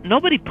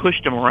 Nobody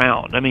pushed him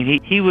around. I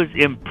mean, he was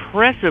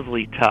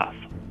impressively tough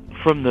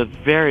from the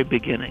very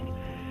beginning.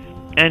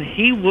 And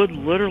he would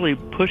literally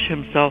push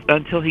himself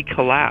until he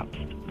collapsed.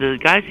 The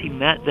guys he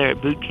met there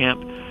at boot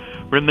camp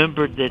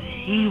remembered that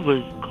he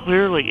was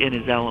clearly in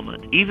his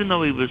element, even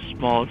though he was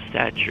small of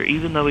stature,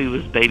 even though he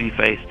was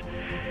baby-faced.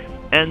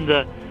 And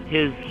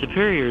his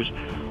superiors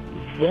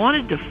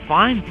wanted to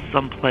find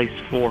some place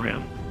for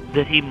him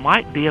that he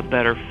might be a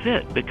better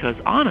fit, because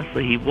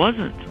honestly, he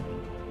wasn't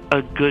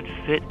a good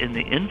fit in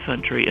the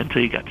infantry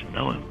until you got to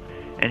know him.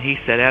 And he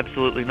said,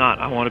 absolutely not.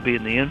 I want to be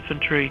in the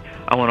infantry.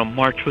 I want to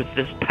march with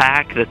this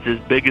pack that's as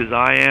big as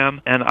I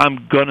am, and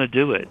I'm going to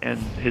do it. And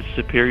his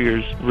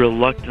superiors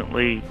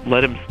reluctantly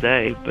let him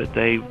stay, but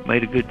they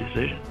made a good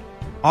decision.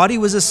 Audie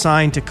was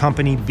assigned to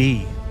Company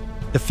B,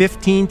 the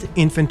 15th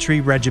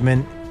Infantry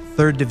Regiment,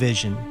 3rd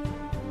Division.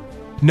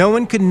 No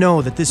one could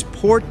know that this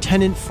poor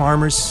tenant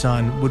farmer's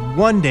son would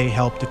one day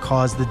help to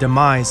cause the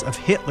demise of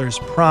Hitler's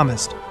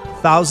promised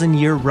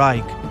 1,000-year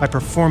Reich by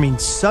performing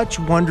such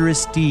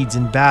wondrous deeds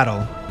in battle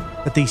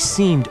that they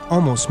seemed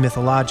almost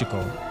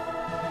mythological.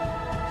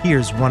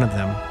 Here's one of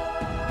them.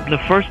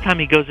 The first time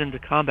he goes into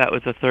combat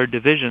with the 3rd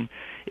Division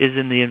is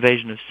in the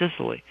invasion of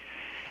Sicily.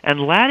 And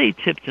Laddie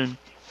Tipton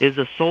is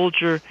a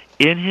soldier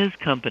in his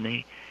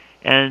company,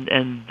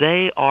 and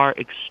they are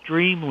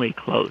extremely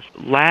close.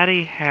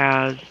 Laddie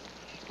has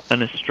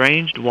an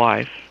estranged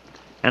wife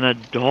and a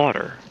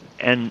daughter.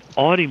 And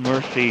Audie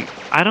Murphy,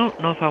 I don't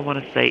know if I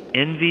want to say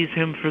envies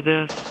him for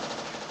this,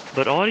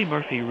 but Audie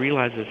Murphy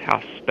realizes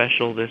how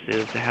special this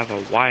is to have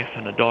a wife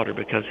and a daughter,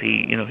 because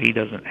he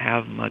doesn't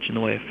have much in the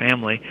way of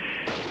family.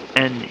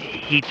 And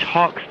he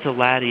talks to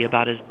Laddie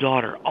about his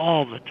daughter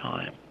all the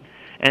time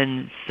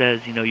and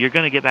says, you're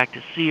going to get back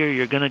to see her,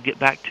 you're going to get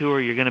back to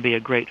her, you're going to be a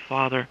great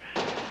father.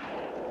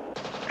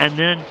 And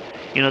then,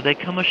 they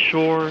come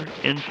ashore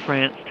in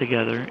France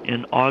together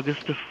in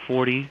August of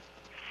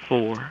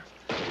 44.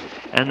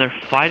 And they're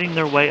fighting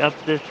their way up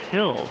this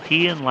hill.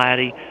 He and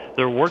Laddie,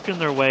 they're working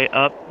their way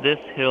up this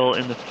hill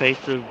in the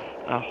face of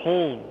a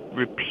whole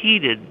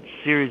repeated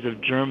series of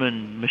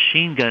German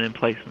machine gun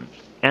emplacements.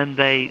 And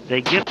they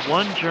get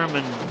one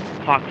German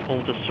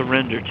foxhole to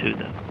surrender to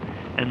them.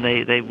 And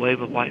they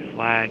wave a white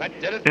flag.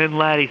 And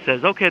Laddie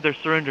says, okay, they're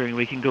surrendering,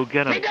 we can go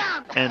get them.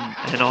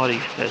 And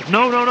Audie says,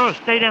 no,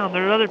 stay down,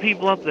 there are other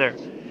people up there.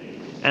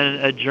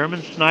 And a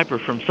German sniper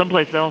from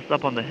someplace else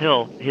up on the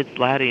hill hits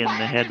Laddie in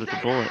the head with a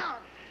bullet.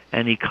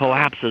 And he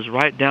collapses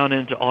right down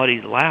into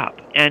Audie's lap.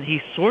 And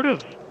he sort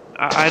of,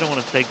 I don't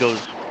want to say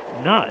goes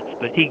nuts,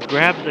 but he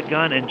grabs a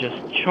gun and just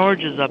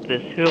charges up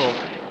this hill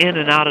in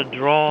and out of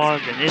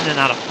draws and in and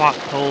out of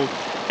foxholes.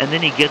 And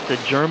then he gets a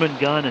German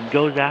gun and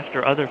goes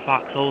after other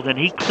foxholes, and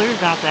he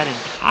clears out that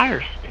entire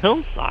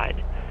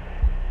hillside.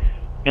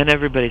 And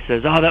everybody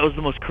says, oh, that was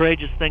the most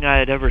courageous thing I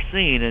had ever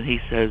seen. And he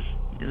says,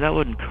 that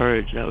wasn't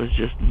courage, that was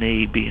just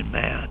me being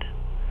mad.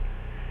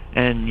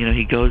 And,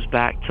 he goes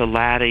back to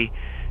Laddie,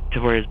 to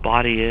where his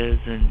body is,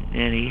 and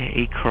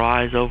he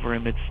cries over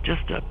him. It's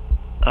just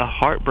a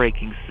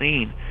heartbreaking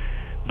scene,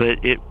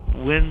 but it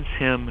wins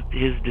him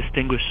his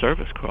Distinguished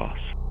Service Cross.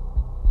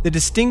 The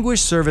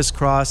Distinguished Service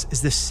Cross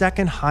is the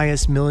 2nd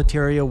highest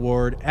military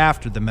award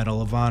after the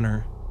Medal of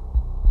Honor.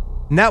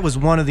 And that was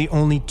one of the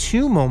only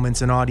 2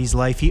 moments in Audie's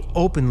life he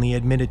openly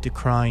admitted to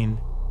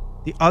crying,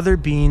 the other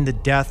being the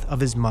death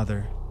of his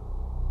mother.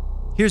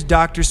 Here's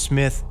Dr.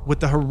 Smith with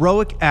the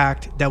heroic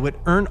act that would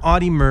earn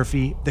Audie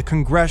Murphy the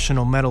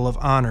Congressional Medal of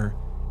Honor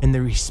and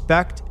the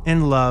respect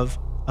and love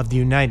of the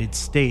United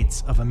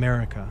States of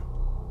America.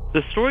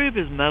 The story of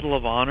his Medal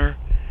of Honor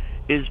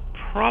is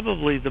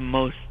probably the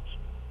most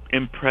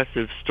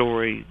impressive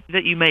story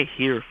that you may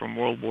hear from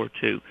World War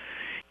II.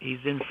 He's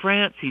in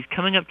France. He's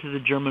coming up to the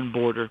German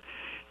border.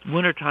 It's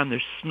wintertime.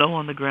 There's snow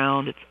on the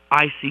ground. It's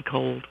icy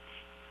cold.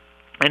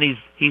 And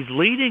he's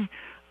leading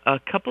a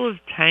couple of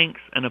tanks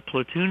and a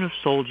platoon of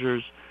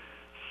soldiers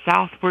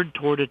southward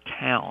toward a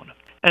town.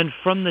 And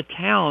from the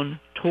town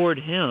toward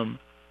him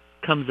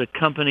comes a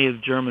company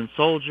of German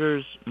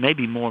soldiers,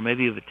 maybe more,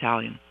 maybe of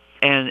Italian,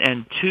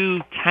 and two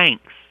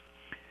tanks.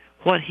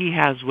 What he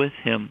has with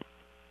him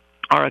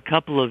are a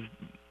couple of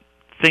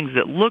things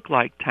that look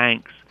like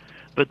tanks,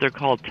 but they're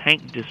called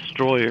tank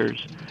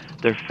destroyers.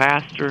 They're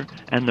faster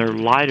and they're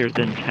lighter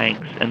than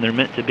tanks, and they're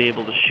meant to be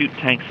able to shoot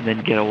tanks and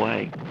then get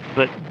away.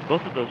 But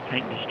both of those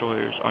tank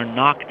destroyers are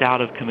knocked out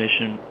of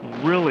commission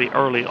really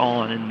early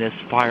on in this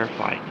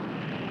firefight.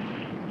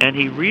 And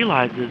he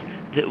realizes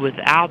that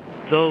without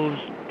those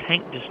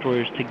tank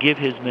destroyers to give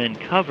his men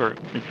cover,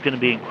 it's going to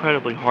be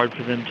incredibly hard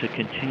for them to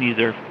continue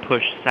their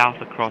push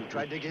south across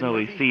the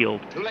snowy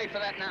field.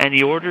 And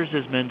he orders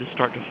his men to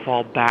start to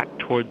fall back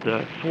toward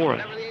the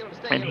forest.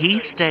 And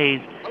he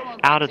stays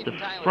out at the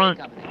front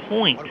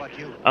point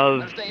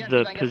of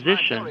the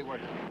position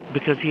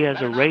because he has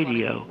a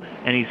radio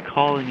and he's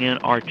calling in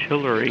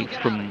artillery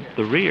from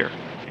the rear.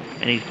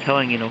 And he's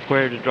telling,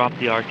 where to drop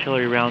the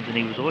artillery rounds, and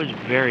he was always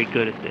very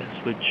good at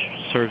this, which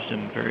serves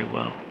him very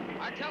well.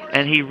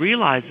 And he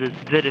realizes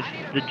that if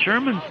the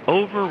Germans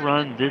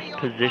overrun this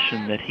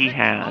position that he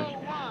has,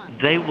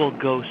 they will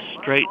go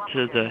straight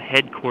to the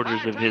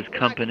headquarters of his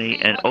company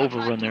and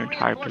overrun their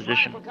entire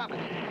position.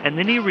 And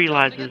then he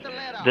realizes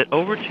that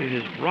over to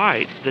his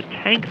right, the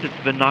tank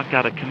that's been knocked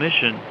out of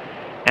commission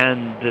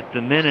and that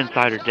the men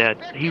inside are dead,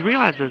 he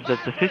realizes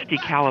that the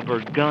 .50 caliber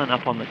gun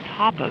up on the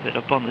top of it,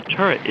 up on the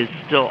turret, is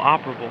still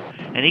operable.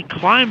 And he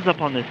climbs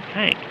up on this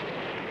tank,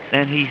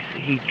 and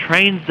he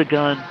trains the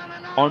gun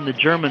on the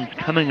Germans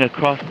coming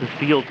across the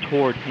field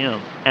toward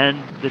him.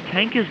 And the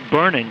tank is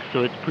burning,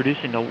 so it's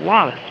producing a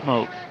lot of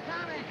smoke.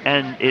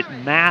 And it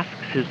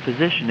masks his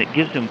position. It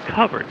gives him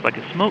cover. It's like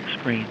a smoke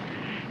screen.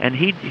 And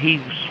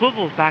he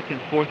swivels back and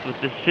forth with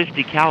this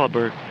 .50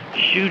 caliber,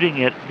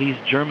 shooting at these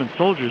German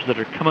soldiers that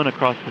are coming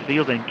across the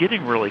field and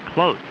getting really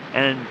close.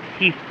 And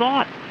he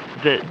thought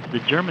that the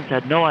Germans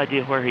had no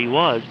idea where he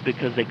was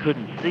because they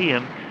couldn't see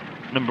him,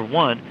 number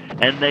one,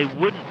 and they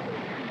wouldn't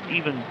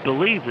even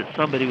believe that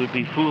somebody would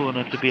be fool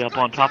enough to be up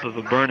on top of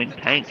a burning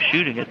tank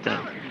shooting at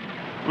them.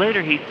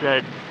 Later he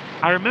said,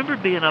 I remember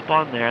being up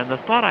on there, and the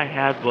thought I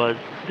had was,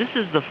 this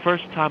is the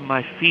first time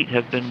my feet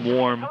have been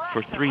warm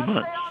for 3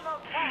 months.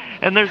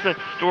 And there's that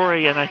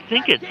story, and I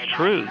think it's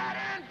true,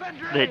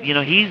 that,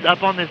 he's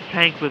up on this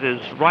tank with his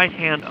right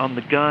hand on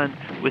the gun,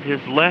 with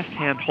his left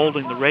hand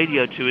holding the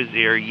radio to his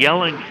ear,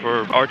 yelling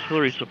for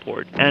artillery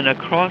support. And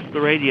across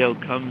the radio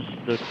comes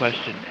the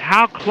question,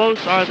 how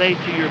close are they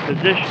to your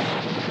position?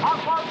 How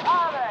close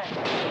are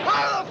they?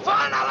 Part of the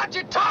fun, I'll let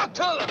you talk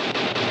to them.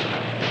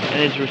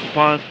 And his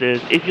response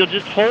is, if you'll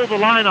just hold the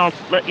line, I'll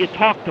let you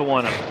talk to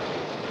one of them.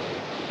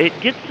 It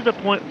gets to the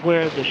point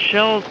where the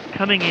shells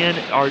coming in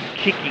are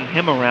kicking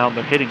him around.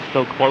 They're hitting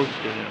so close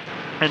to him.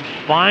 And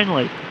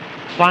finally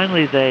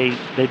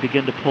they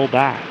begin to pull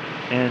back.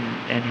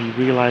 And he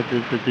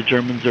realizes that the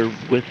Germans are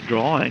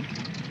withdrawing.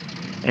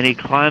 And he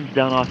climbs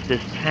down off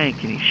this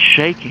tank, and he's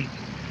shaking.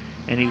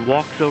 And he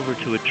walks over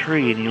to a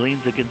tree, and he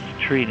leans against the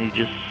tree, and he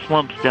just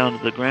slumps down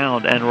to the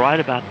ground. And right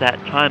about that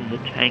time, the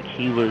tank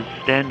he was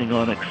standing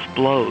on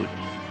explodes.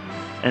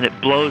 And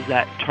it blows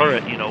that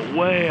turret,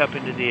 way up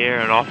into the air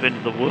and off into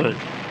the woods.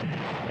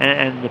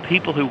 And the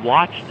people who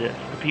watched this,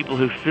 the people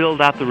who filled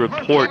out the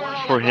reports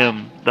for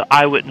him, the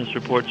eyewitness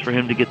reports for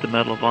him to get the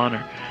Medal of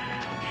Honor,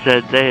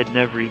 said they had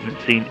never even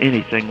seen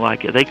anything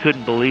like it. They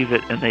couldn't believe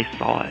it, and they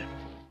saw it.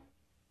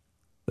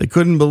 They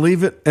couldn't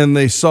believe it, and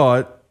they saw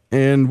it.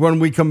 And when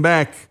we come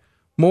back,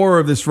 more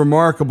of this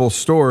remarkable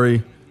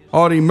story,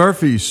 Audie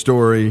Murphy's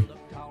story,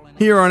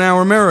 here on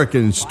Our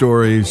American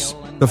Stories,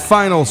 the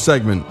final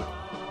segment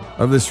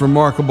of this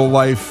remarkable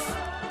life,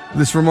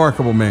 this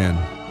remarkable man.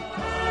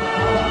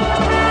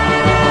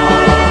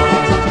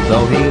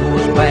 Though he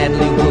was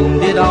badly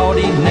wounded,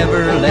 Audie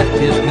never left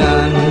his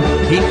gun.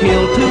 He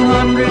killed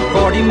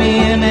 240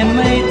 men and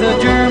made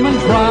the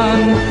Germans run.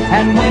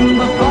 And when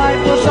the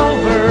fight was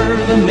over,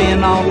 the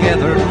men all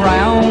gathered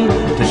round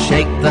to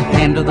shake the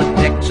hand of the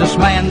Texas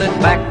man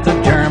that backed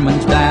the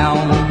Germans down.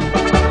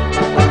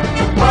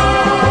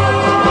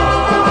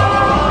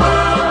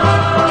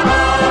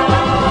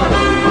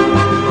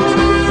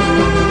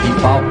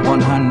 Fought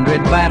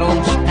 100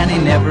 battles and he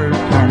never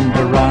turned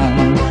to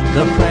run.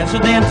 The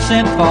president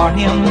sent for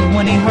him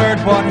when he heard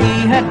what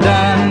he had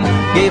done.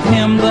 Gave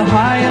him the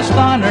highest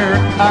honor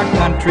our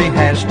country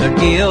has to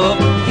give.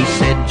 He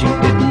said you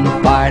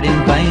didn't fight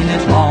in vain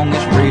as long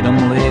as freedom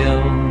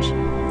lives.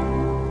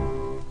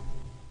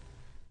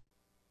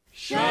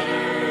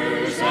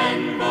 Shutters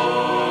and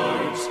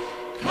boards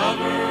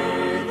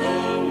cover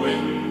the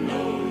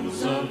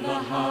windows of the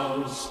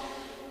house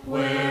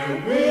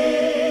where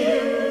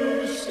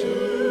we used to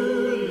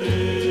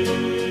live.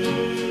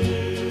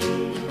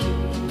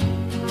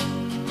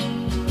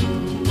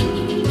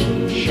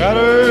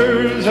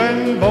 Shutters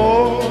and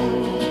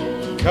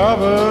boards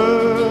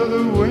cover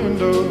the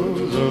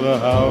windows of the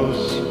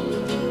house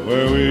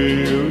where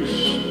we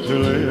used to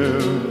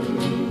live.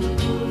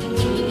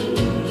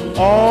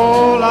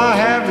 All I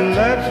have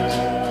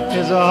left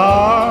is a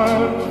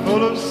heart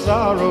full of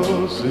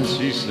sorrow, since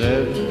she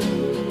said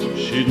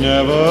she'd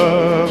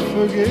never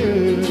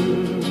forgive.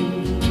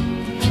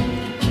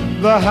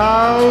 The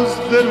house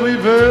that we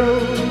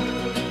built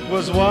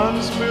was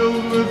once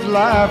filled with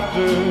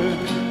laughter,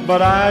 but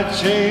I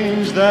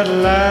changed that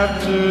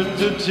laughter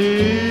to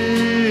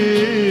tears.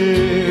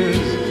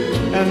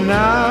 And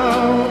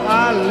now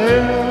I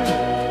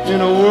live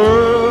in a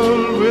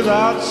world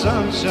without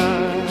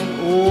sunshine.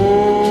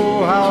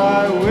 Oh, how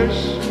I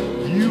wish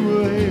you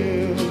were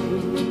here.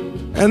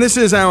 And this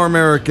is Our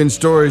American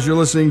Stories. You're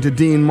listening to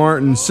Dean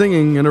Martin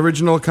singing an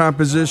original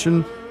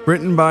composition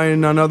written by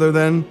none other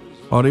than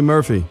Audie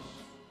Murphy.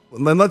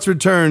 Then let's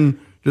return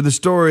to the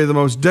story of the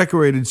most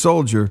decorated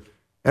soldier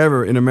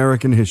ever in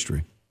American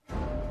history.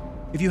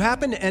 If you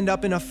happen to end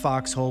up in a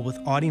foxhole with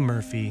Audie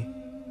Murphy,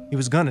 he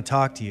was going to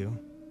talk to you.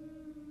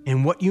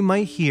 And what you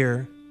might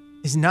hear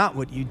is not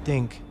what you'd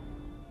think.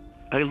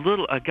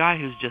 A guy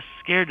who's just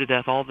scared to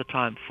death all the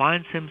time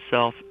finds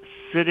himself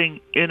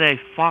sitting in a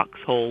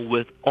foxhole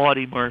with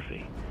Audie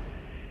Murphy.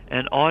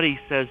 And Audie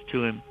says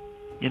to him,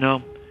 you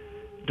know,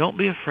 don't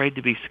be afraid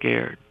to be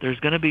scared. There's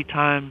going to be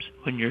times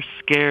when you're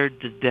scared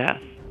to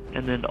death.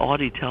 And then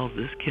Audie tells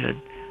this kid,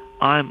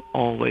 I'm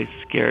always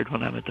scared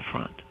when I'm at the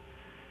front.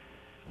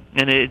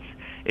 And it's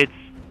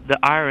the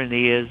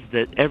irony is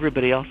that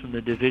everybody else in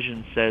the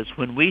division says,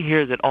 when we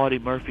hear that Audie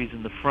Murphy's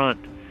in the front,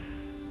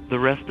 the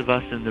rest of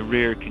us in the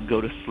rear can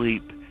go to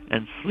sleep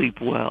and sleep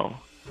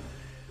well.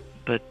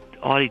 But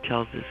Audie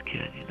tells this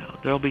kid, you know,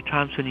 there'll be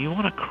times when you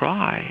want to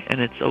cry, and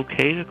it's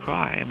okay to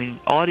cry. I mean,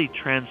 Audie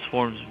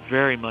transforms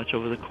very much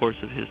over the course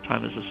of his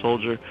time as a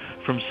soldier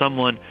from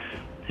someone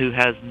who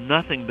has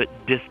nothing but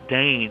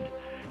disdain,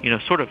 you know,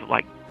 sort of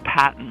like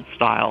Patton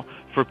style,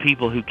 for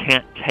people who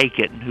can't take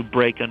it and who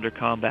break under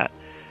combat,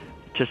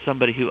 to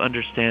somebody who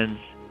understands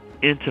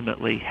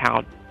intimately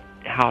how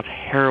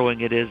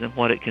harrowing it is and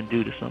what it can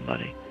do to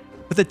somebody.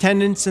 With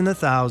attendance in the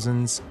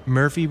thousands,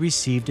 Murphy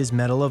received his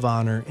Medal of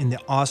Honor in the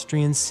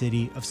Austrian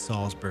city of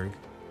Salzburg.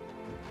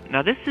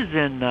 Now, this is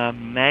in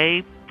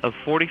May of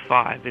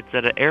 45. It's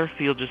at an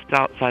airfield just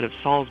outside of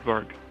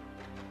Salzburg.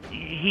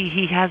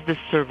 He has this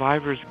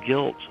survivor's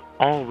guilt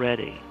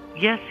already.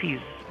 Yes, he's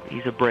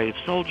a brave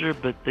soldier,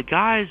 but the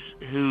guys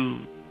who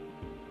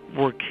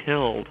were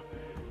killed,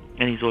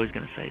 and he's always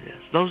going to say this,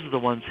 those are the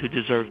ones who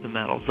deserve the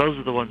medals. Those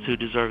are the ones who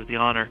deserve the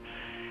honor.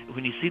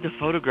 When you see the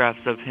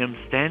photographs of him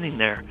standing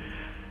there,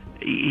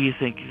 you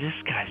think, this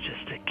guy's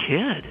just a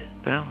kid.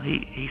 Well,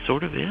 he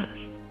sort of is.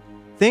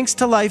 Thanks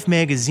to Life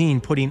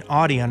magazine putting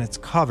Audie on its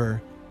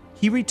cover,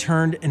 he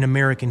returned an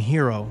American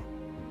hero.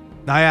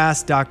 I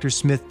asked Dr.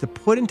 Smith to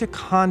put into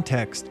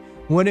context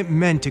what it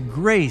meant to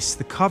grace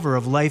the cover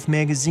of Life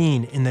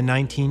magazine in the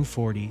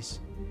 1940s.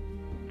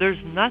 There's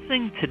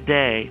nothing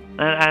today,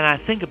 and I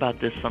think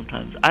about this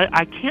sometimes,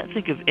 I can't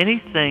think of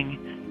anything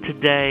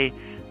today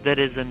that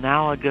is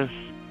analogous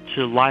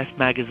to Life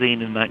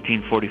magazine in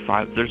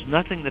 1945. There's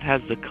nothing that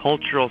has the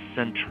cultural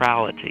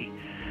centrality.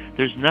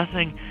 There's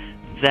nothing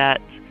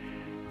that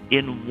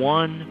in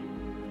one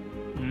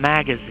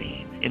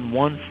magazine, in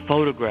one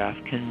photograph,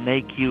 can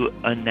make you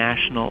a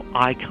national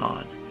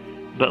icon.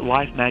 But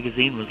Life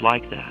magazine was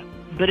like that.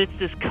 But it's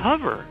this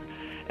cover,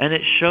 and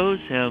it shows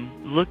him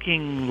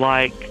looking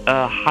like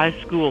a high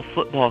school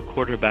football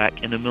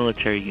quarterback in a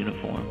military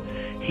uniform.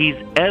 He's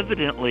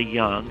evidently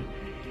young.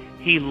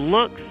 He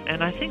looks,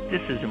 and I think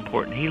this is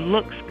important, he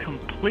looks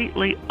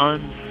completely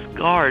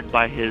unscarred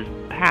by his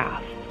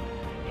past.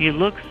 He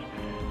looks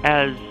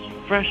as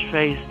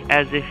fresh-faced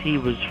as if he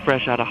was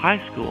fresh out of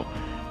high school.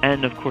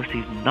 And, of course,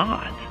 he's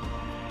not.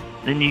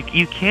 And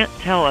you can't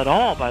tell at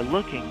all by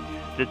looking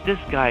that this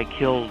guy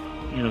killed,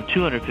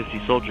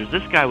 250 soldiers.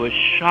 This guy was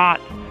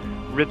shot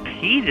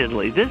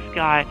repeatedly. This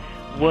guy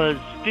was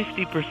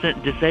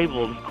 50%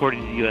 disabled,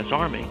 according to the U.S.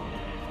 Army.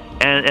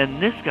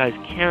 And this guy's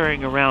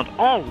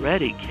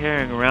already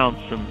carrying around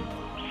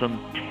some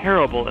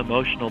terrible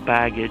emotional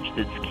baggage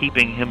that's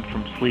keeping him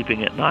from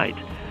sleeping at night.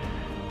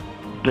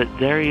 But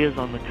there he is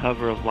on the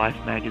cover of Life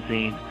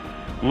magazine,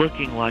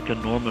 looking like a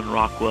Norman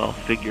Rockwell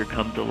figure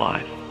come to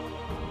life.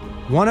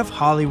 One of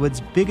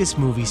Hollywood's biggest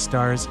movie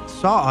stars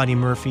saw Audie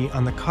Murphy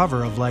on the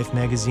cover of Life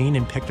magazine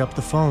and picked up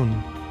the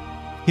phone.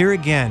 Here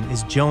again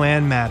is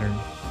Joanne Mattern.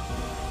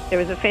 There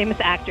was a famous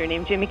actor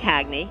named Jimmy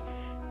Cagney,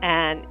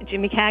 and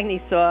Jimmy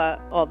Cagney saw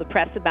all the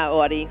press about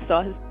Audie,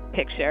 saw his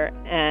picture,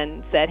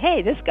 and said,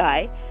 hey, this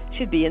guy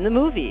should be in the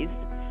movies.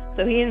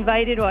 So he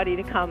invited Audie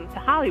to come to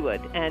Hollywood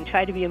and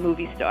try to be a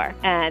movie star.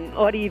 And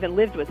Audie even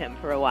lived with him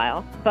for a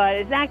while. But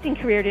his acting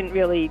career didn't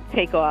really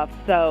take off,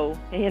 so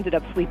he ended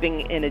up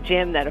sleeping in a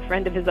gym that a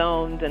friend of his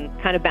owned and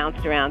kind of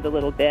bounced around a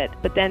little bit.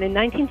 But then in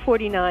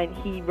 1949,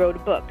 he wrote a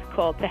book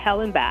called To Hell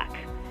and Back.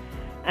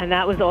 And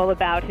that was all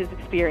about his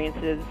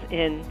experiences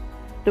in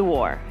the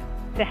war.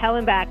 To Hell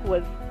and Back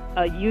was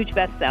a huge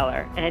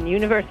bestseller, and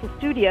Universal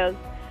Studios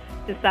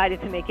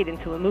decided to make it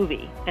into a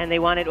movie, and they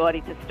wanted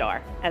Audie to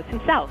star as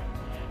himself.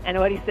 And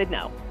Audie said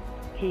no.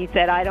 He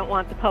said, I don't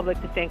want the public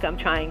to think I'm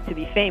trying to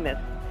be famous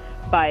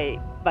by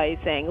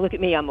saying, look at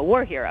me, I'm a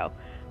war hero.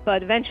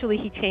 But eventually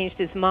he changed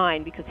his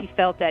mind because he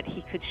felt that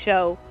he could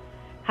show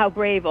how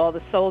brave all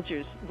the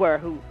soldiers were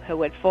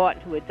who had fought,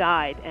 who had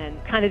died,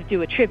 and kind of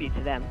do a tribute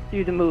to them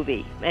through the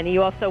movie. And he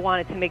also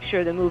wanted to make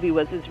sure the movie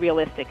was as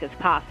realistic as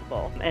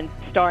possible. And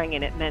starring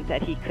in it meant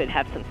that he could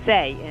have some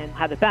say in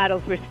how the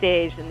battles were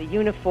staged and the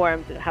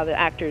uniforms and how the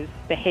actors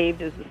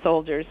behaved as the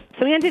soldiers.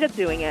 So he ended up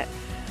doing it.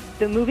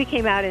 The movie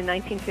came out in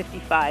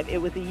 1955.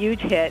 It was a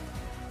huge hit.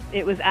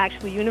 It was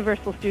actually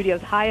Universal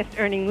Studios'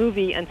 highest-earning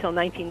movie until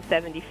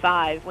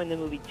 1975 when the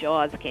movie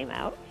Jaws came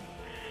out.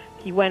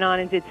 He went on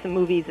and did some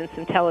movies and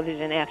some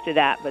television after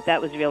that, but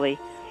that was really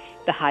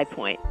the high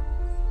point.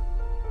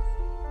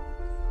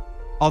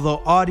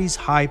 Although Audie's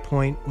high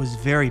point was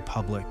very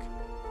public,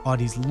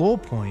 Audie's low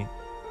point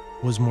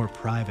was more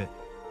private.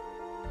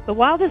 But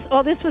while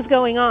all this was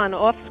going on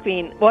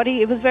off-screen,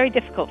 Audie, it was very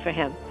difficult for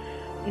him.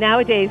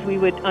 Nowadays, we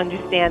would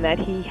understand that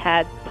he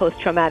had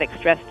post-traumatic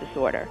stress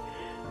disorder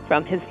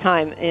from his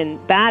time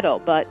in battle,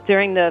 but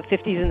during the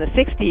 50s and the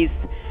 60s,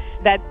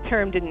 that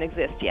term didn't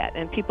exist yet,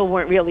 and people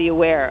weren't really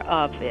aware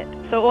of it.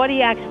 So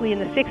Audie actually, in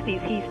the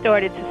 60s, he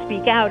started to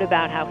speak out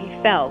about how he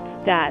felt,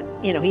 that,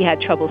 he had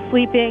trouble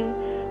sleeping.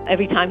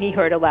 Every time he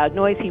heard a loud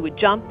noise, he would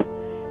jump.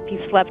 He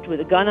slept with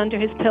a gun under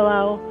his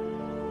pillow.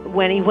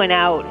 When he went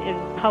out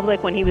in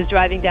public, when he was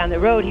driving down the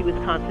road, he was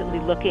constantly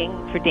looking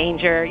for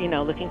danger,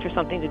 looking for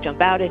something to jump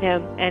out at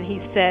him. And he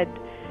said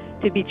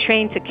to be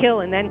trained to kill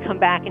and then come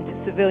back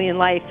into civilian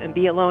life and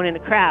be alone in a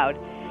crowd,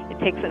 it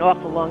takes an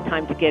awful long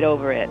time to get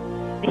over it.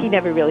 He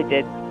never really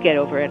did get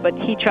over it, but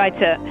he tried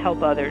to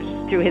help others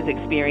through his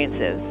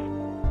experiences.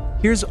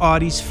 Here's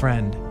Audie's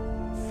friend,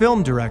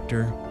 film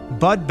director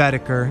Bud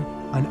Bedecker,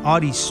 on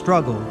Audie's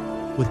struggle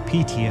with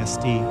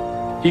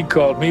PTSD. He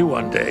called me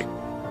one day,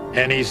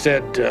 and he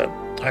said,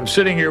 I'm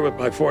sitting here with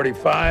my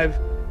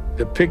 .45,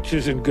 the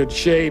picture's in good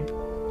shape,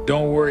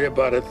 don't worry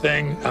about a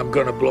thing, I'm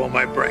going to blow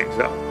my brains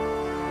out.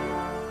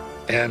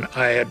 And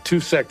I had 2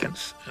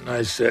 seconds, and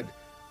I said,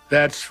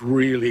 that's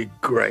really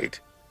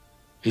great.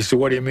 He said,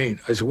 what do you mean?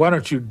 I said, why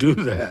don't you do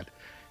that?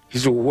 He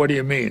said, well, what do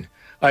you mean?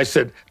 I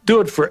said,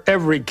 do it for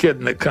every kid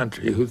in the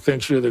country who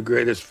thinks you're the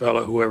greatest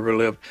fellow who ever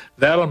lived.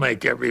 That'll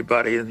make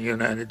everybody in the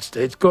United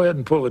States. Go ahead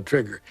and pull the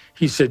trigger.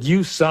 He said,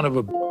 you son of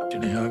a bitch,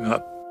 and he hung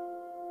up.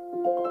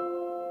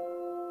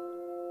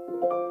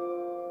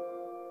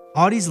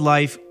 Audie's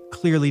life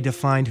clearly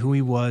defined who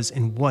he was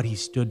and what he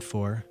stood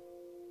for.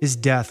 His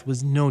death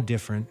was no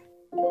different.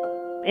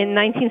 In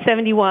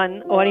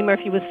 1971, Audie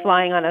Murphy was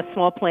flying on a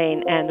small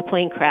plane, and the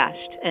plane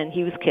crashed, and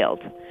he was killed.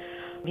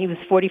 He was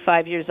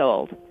 45 years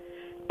old.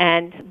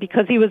 And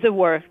because he was a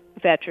war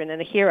veteran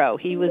and a hero,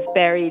 he was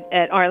buried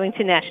at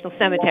Arlington National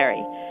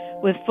Cemetery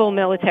with full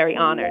military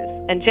honors.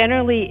 And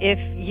generally, if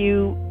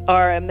you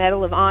are a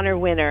Medal of Honor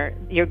winner,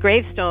 your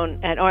gravestone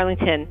at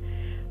Arlington,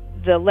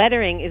 the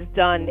lettering is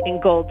done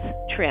in gold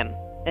trim.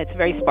 It's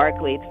very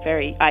sparkly. It's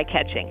very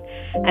eye-catching.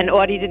 And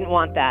Audie didn't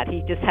want that.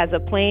 He just has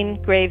a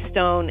plain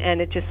gravestone, and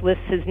it just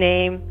lists his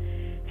name.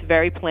 It's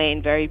very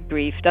plain, very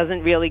brief.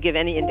 Doesn't really give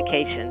any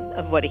indication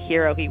of what a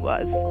hero he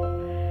was.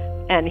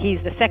 And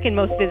he's the second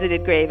most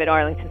visited grave at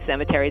Arlington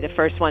Cemetery. The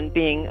first one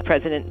being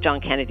President John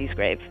Kennedy's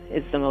grave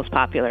is the most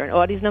popular. And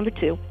Audie's number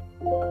 2.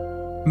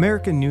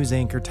 American news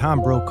anchor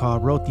Tom Brokaw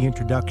wrote the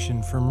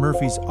introduction for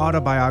Murphy's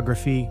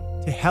autobiography,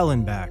 To Hell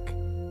and Back.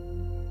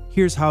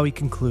 Here's how he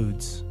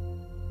concludes.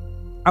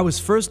 I was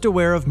first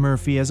aware of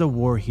Murphy as a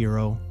war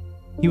hero.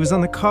 He was on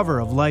the cover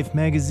of Life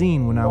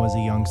magazine when I was a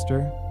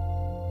youngster.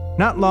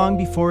 Not long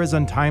before his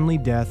untimely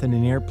death in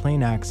an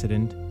airplane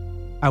accident,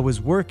 I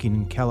was working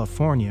in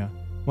California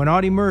when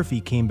Audie Murphy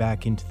came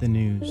back into the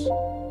news.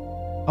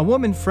 A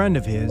woman friend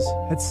of his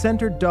had sent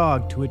her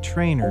dog to a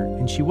trainer,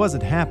 and she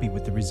wasn't happy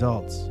with the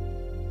results.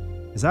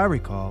 As I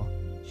recall,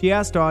 she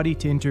asked Audie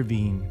to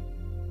intervene.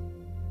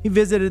 He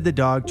visited the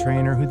dog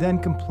trainer, who then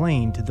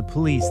complained to the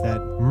police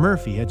that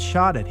Murphy had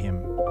shot at him.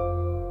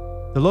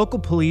 The local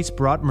police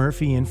brought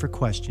Murphy in for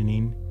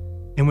questioning,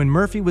 and when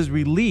Murphy was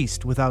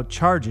released without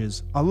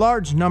charges, a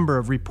large number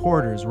of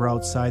reporters were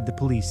outside the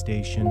police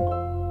station.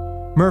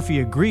 Murphy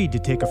agreed to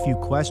take a few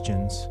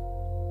questions.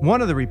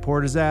 One of the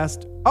reporters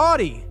asked,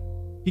 Audie,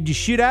 did you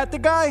shoot at the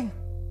guy?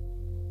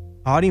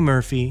 Audie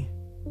Murphy,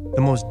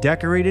 the most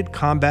decorated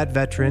combat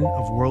veteran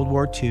of World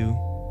War II,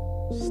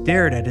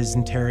 stared at his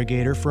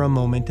interrogator for a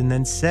moment and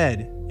then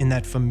said, in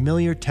that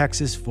familiar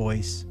Texas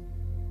voice,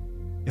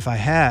 if I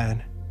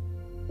had,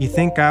 you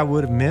think I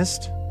would have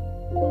missed?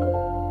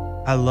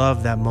 I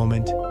love that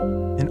moment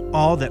and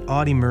all that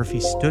Audie Murphy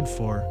stood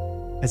for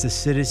as a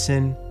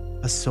citizen,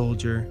 a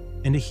soldier,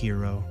 and a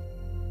hero.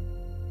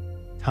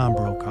 Tom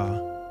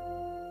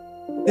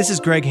Brokaw. This is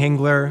Greg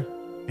Hengler,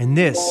 and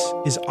this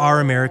is Our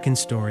American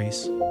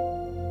Stories.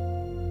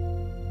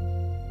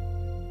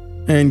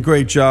 And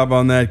great job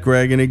on that,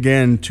 Greg. And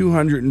again,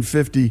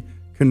 250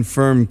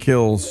 confirmed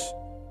kills.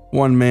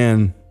 One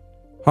man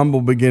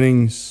humble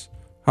beginnings,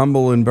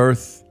 humble in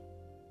birth,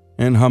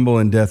 and humble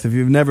in death. If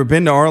you've never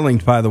been to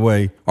Arlington, by the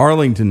way,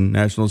 Arlington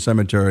National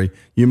Cemetery,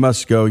 you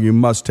must go. You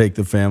must take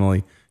the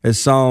family. As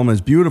solemn,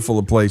 as beautiful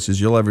a place as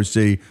you'll ever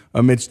see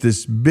amidst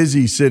this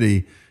busy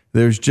city,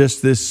 there's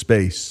just this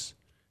space.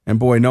 And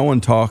boy, no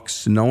one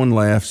talks, and no one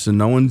laughs, and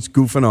no one's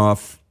goofing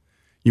off.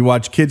 You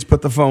watch kids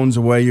put the phones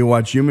away. You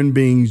watch human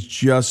beings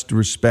just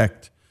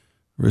respect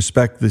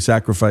the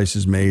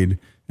sacrifices made.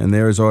 And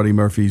there's Audie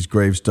Murphy's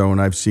gravestone.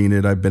 I've seen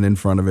it. I've been in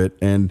front of it.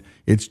 And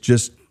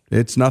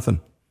it's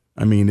nothing.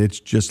 I mean, it's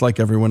just like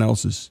everyone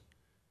else's.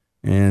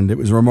 And it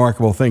was a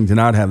remarkable thing to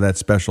not have that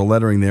special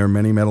lettering there.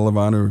 Many Medal of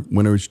Honor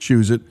winners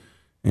choose it.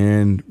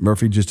 And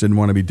Murphy just didn't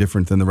want to be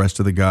different than the rest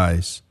of the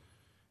guys.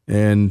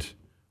 And,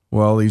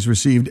 well, he's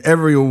received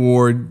every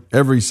award,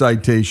 every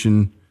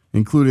citation,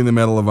 including the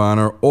Medal of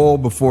Honor, all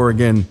before,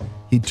 again,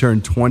 he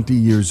turned 20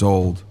 years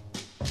old.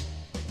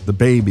 The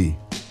baby.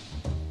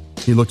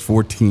 He looked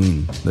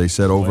 14, they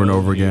said over and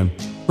over again.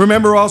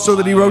 Remember also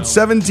that he wrote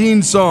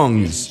 17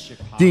 songs.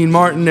 Dean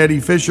Martin, Eddie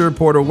Fisher,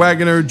 Porter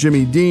Wagoner,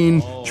 Jimmy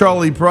Dean,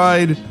 Charlie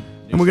Pride.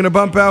 And we're going to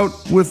bump out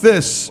with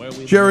this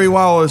Jerry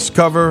Wallace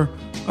cover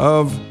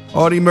of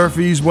Audie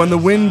Murphy's When the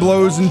Wind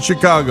Blows in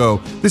Chicago.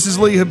 This is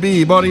Lee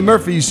Habib, Audie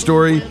Murphy's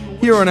story,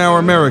 here on Our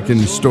American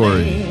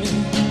Story.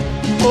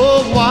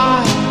 Oh,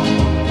 why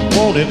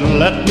won't it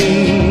let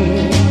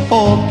me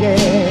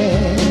forget?